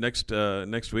 see next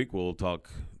week. We'll talk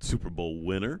Super Bowl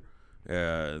winner.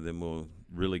 Then we'll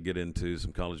really get into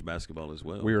some college basketball as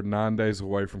well. We are 9 days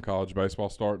away from college baseball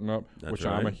starting up, That's which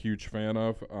right. I'm a huge fan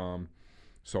of.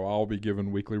 So I'll be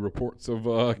giving weekly reports of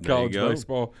college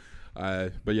baseball.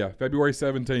 But yeah, February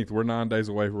 17th, we're 9 days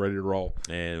away, ready to roll.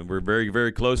 And we're very,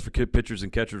 very close for pitchers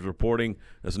and catchers reporting.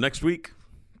 That's next week.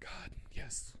 God,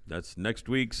 yes. That's next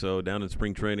week. So down in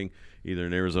spring training, either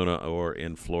in Arizona or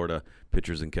in Florida,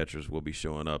 pitchers and catchers will be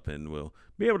showing up, and we'll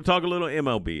be able to talk a little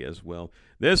MLB as well.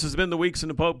 This has been the Weeks in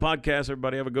the Pope podcast.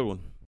 Everybody have a good one.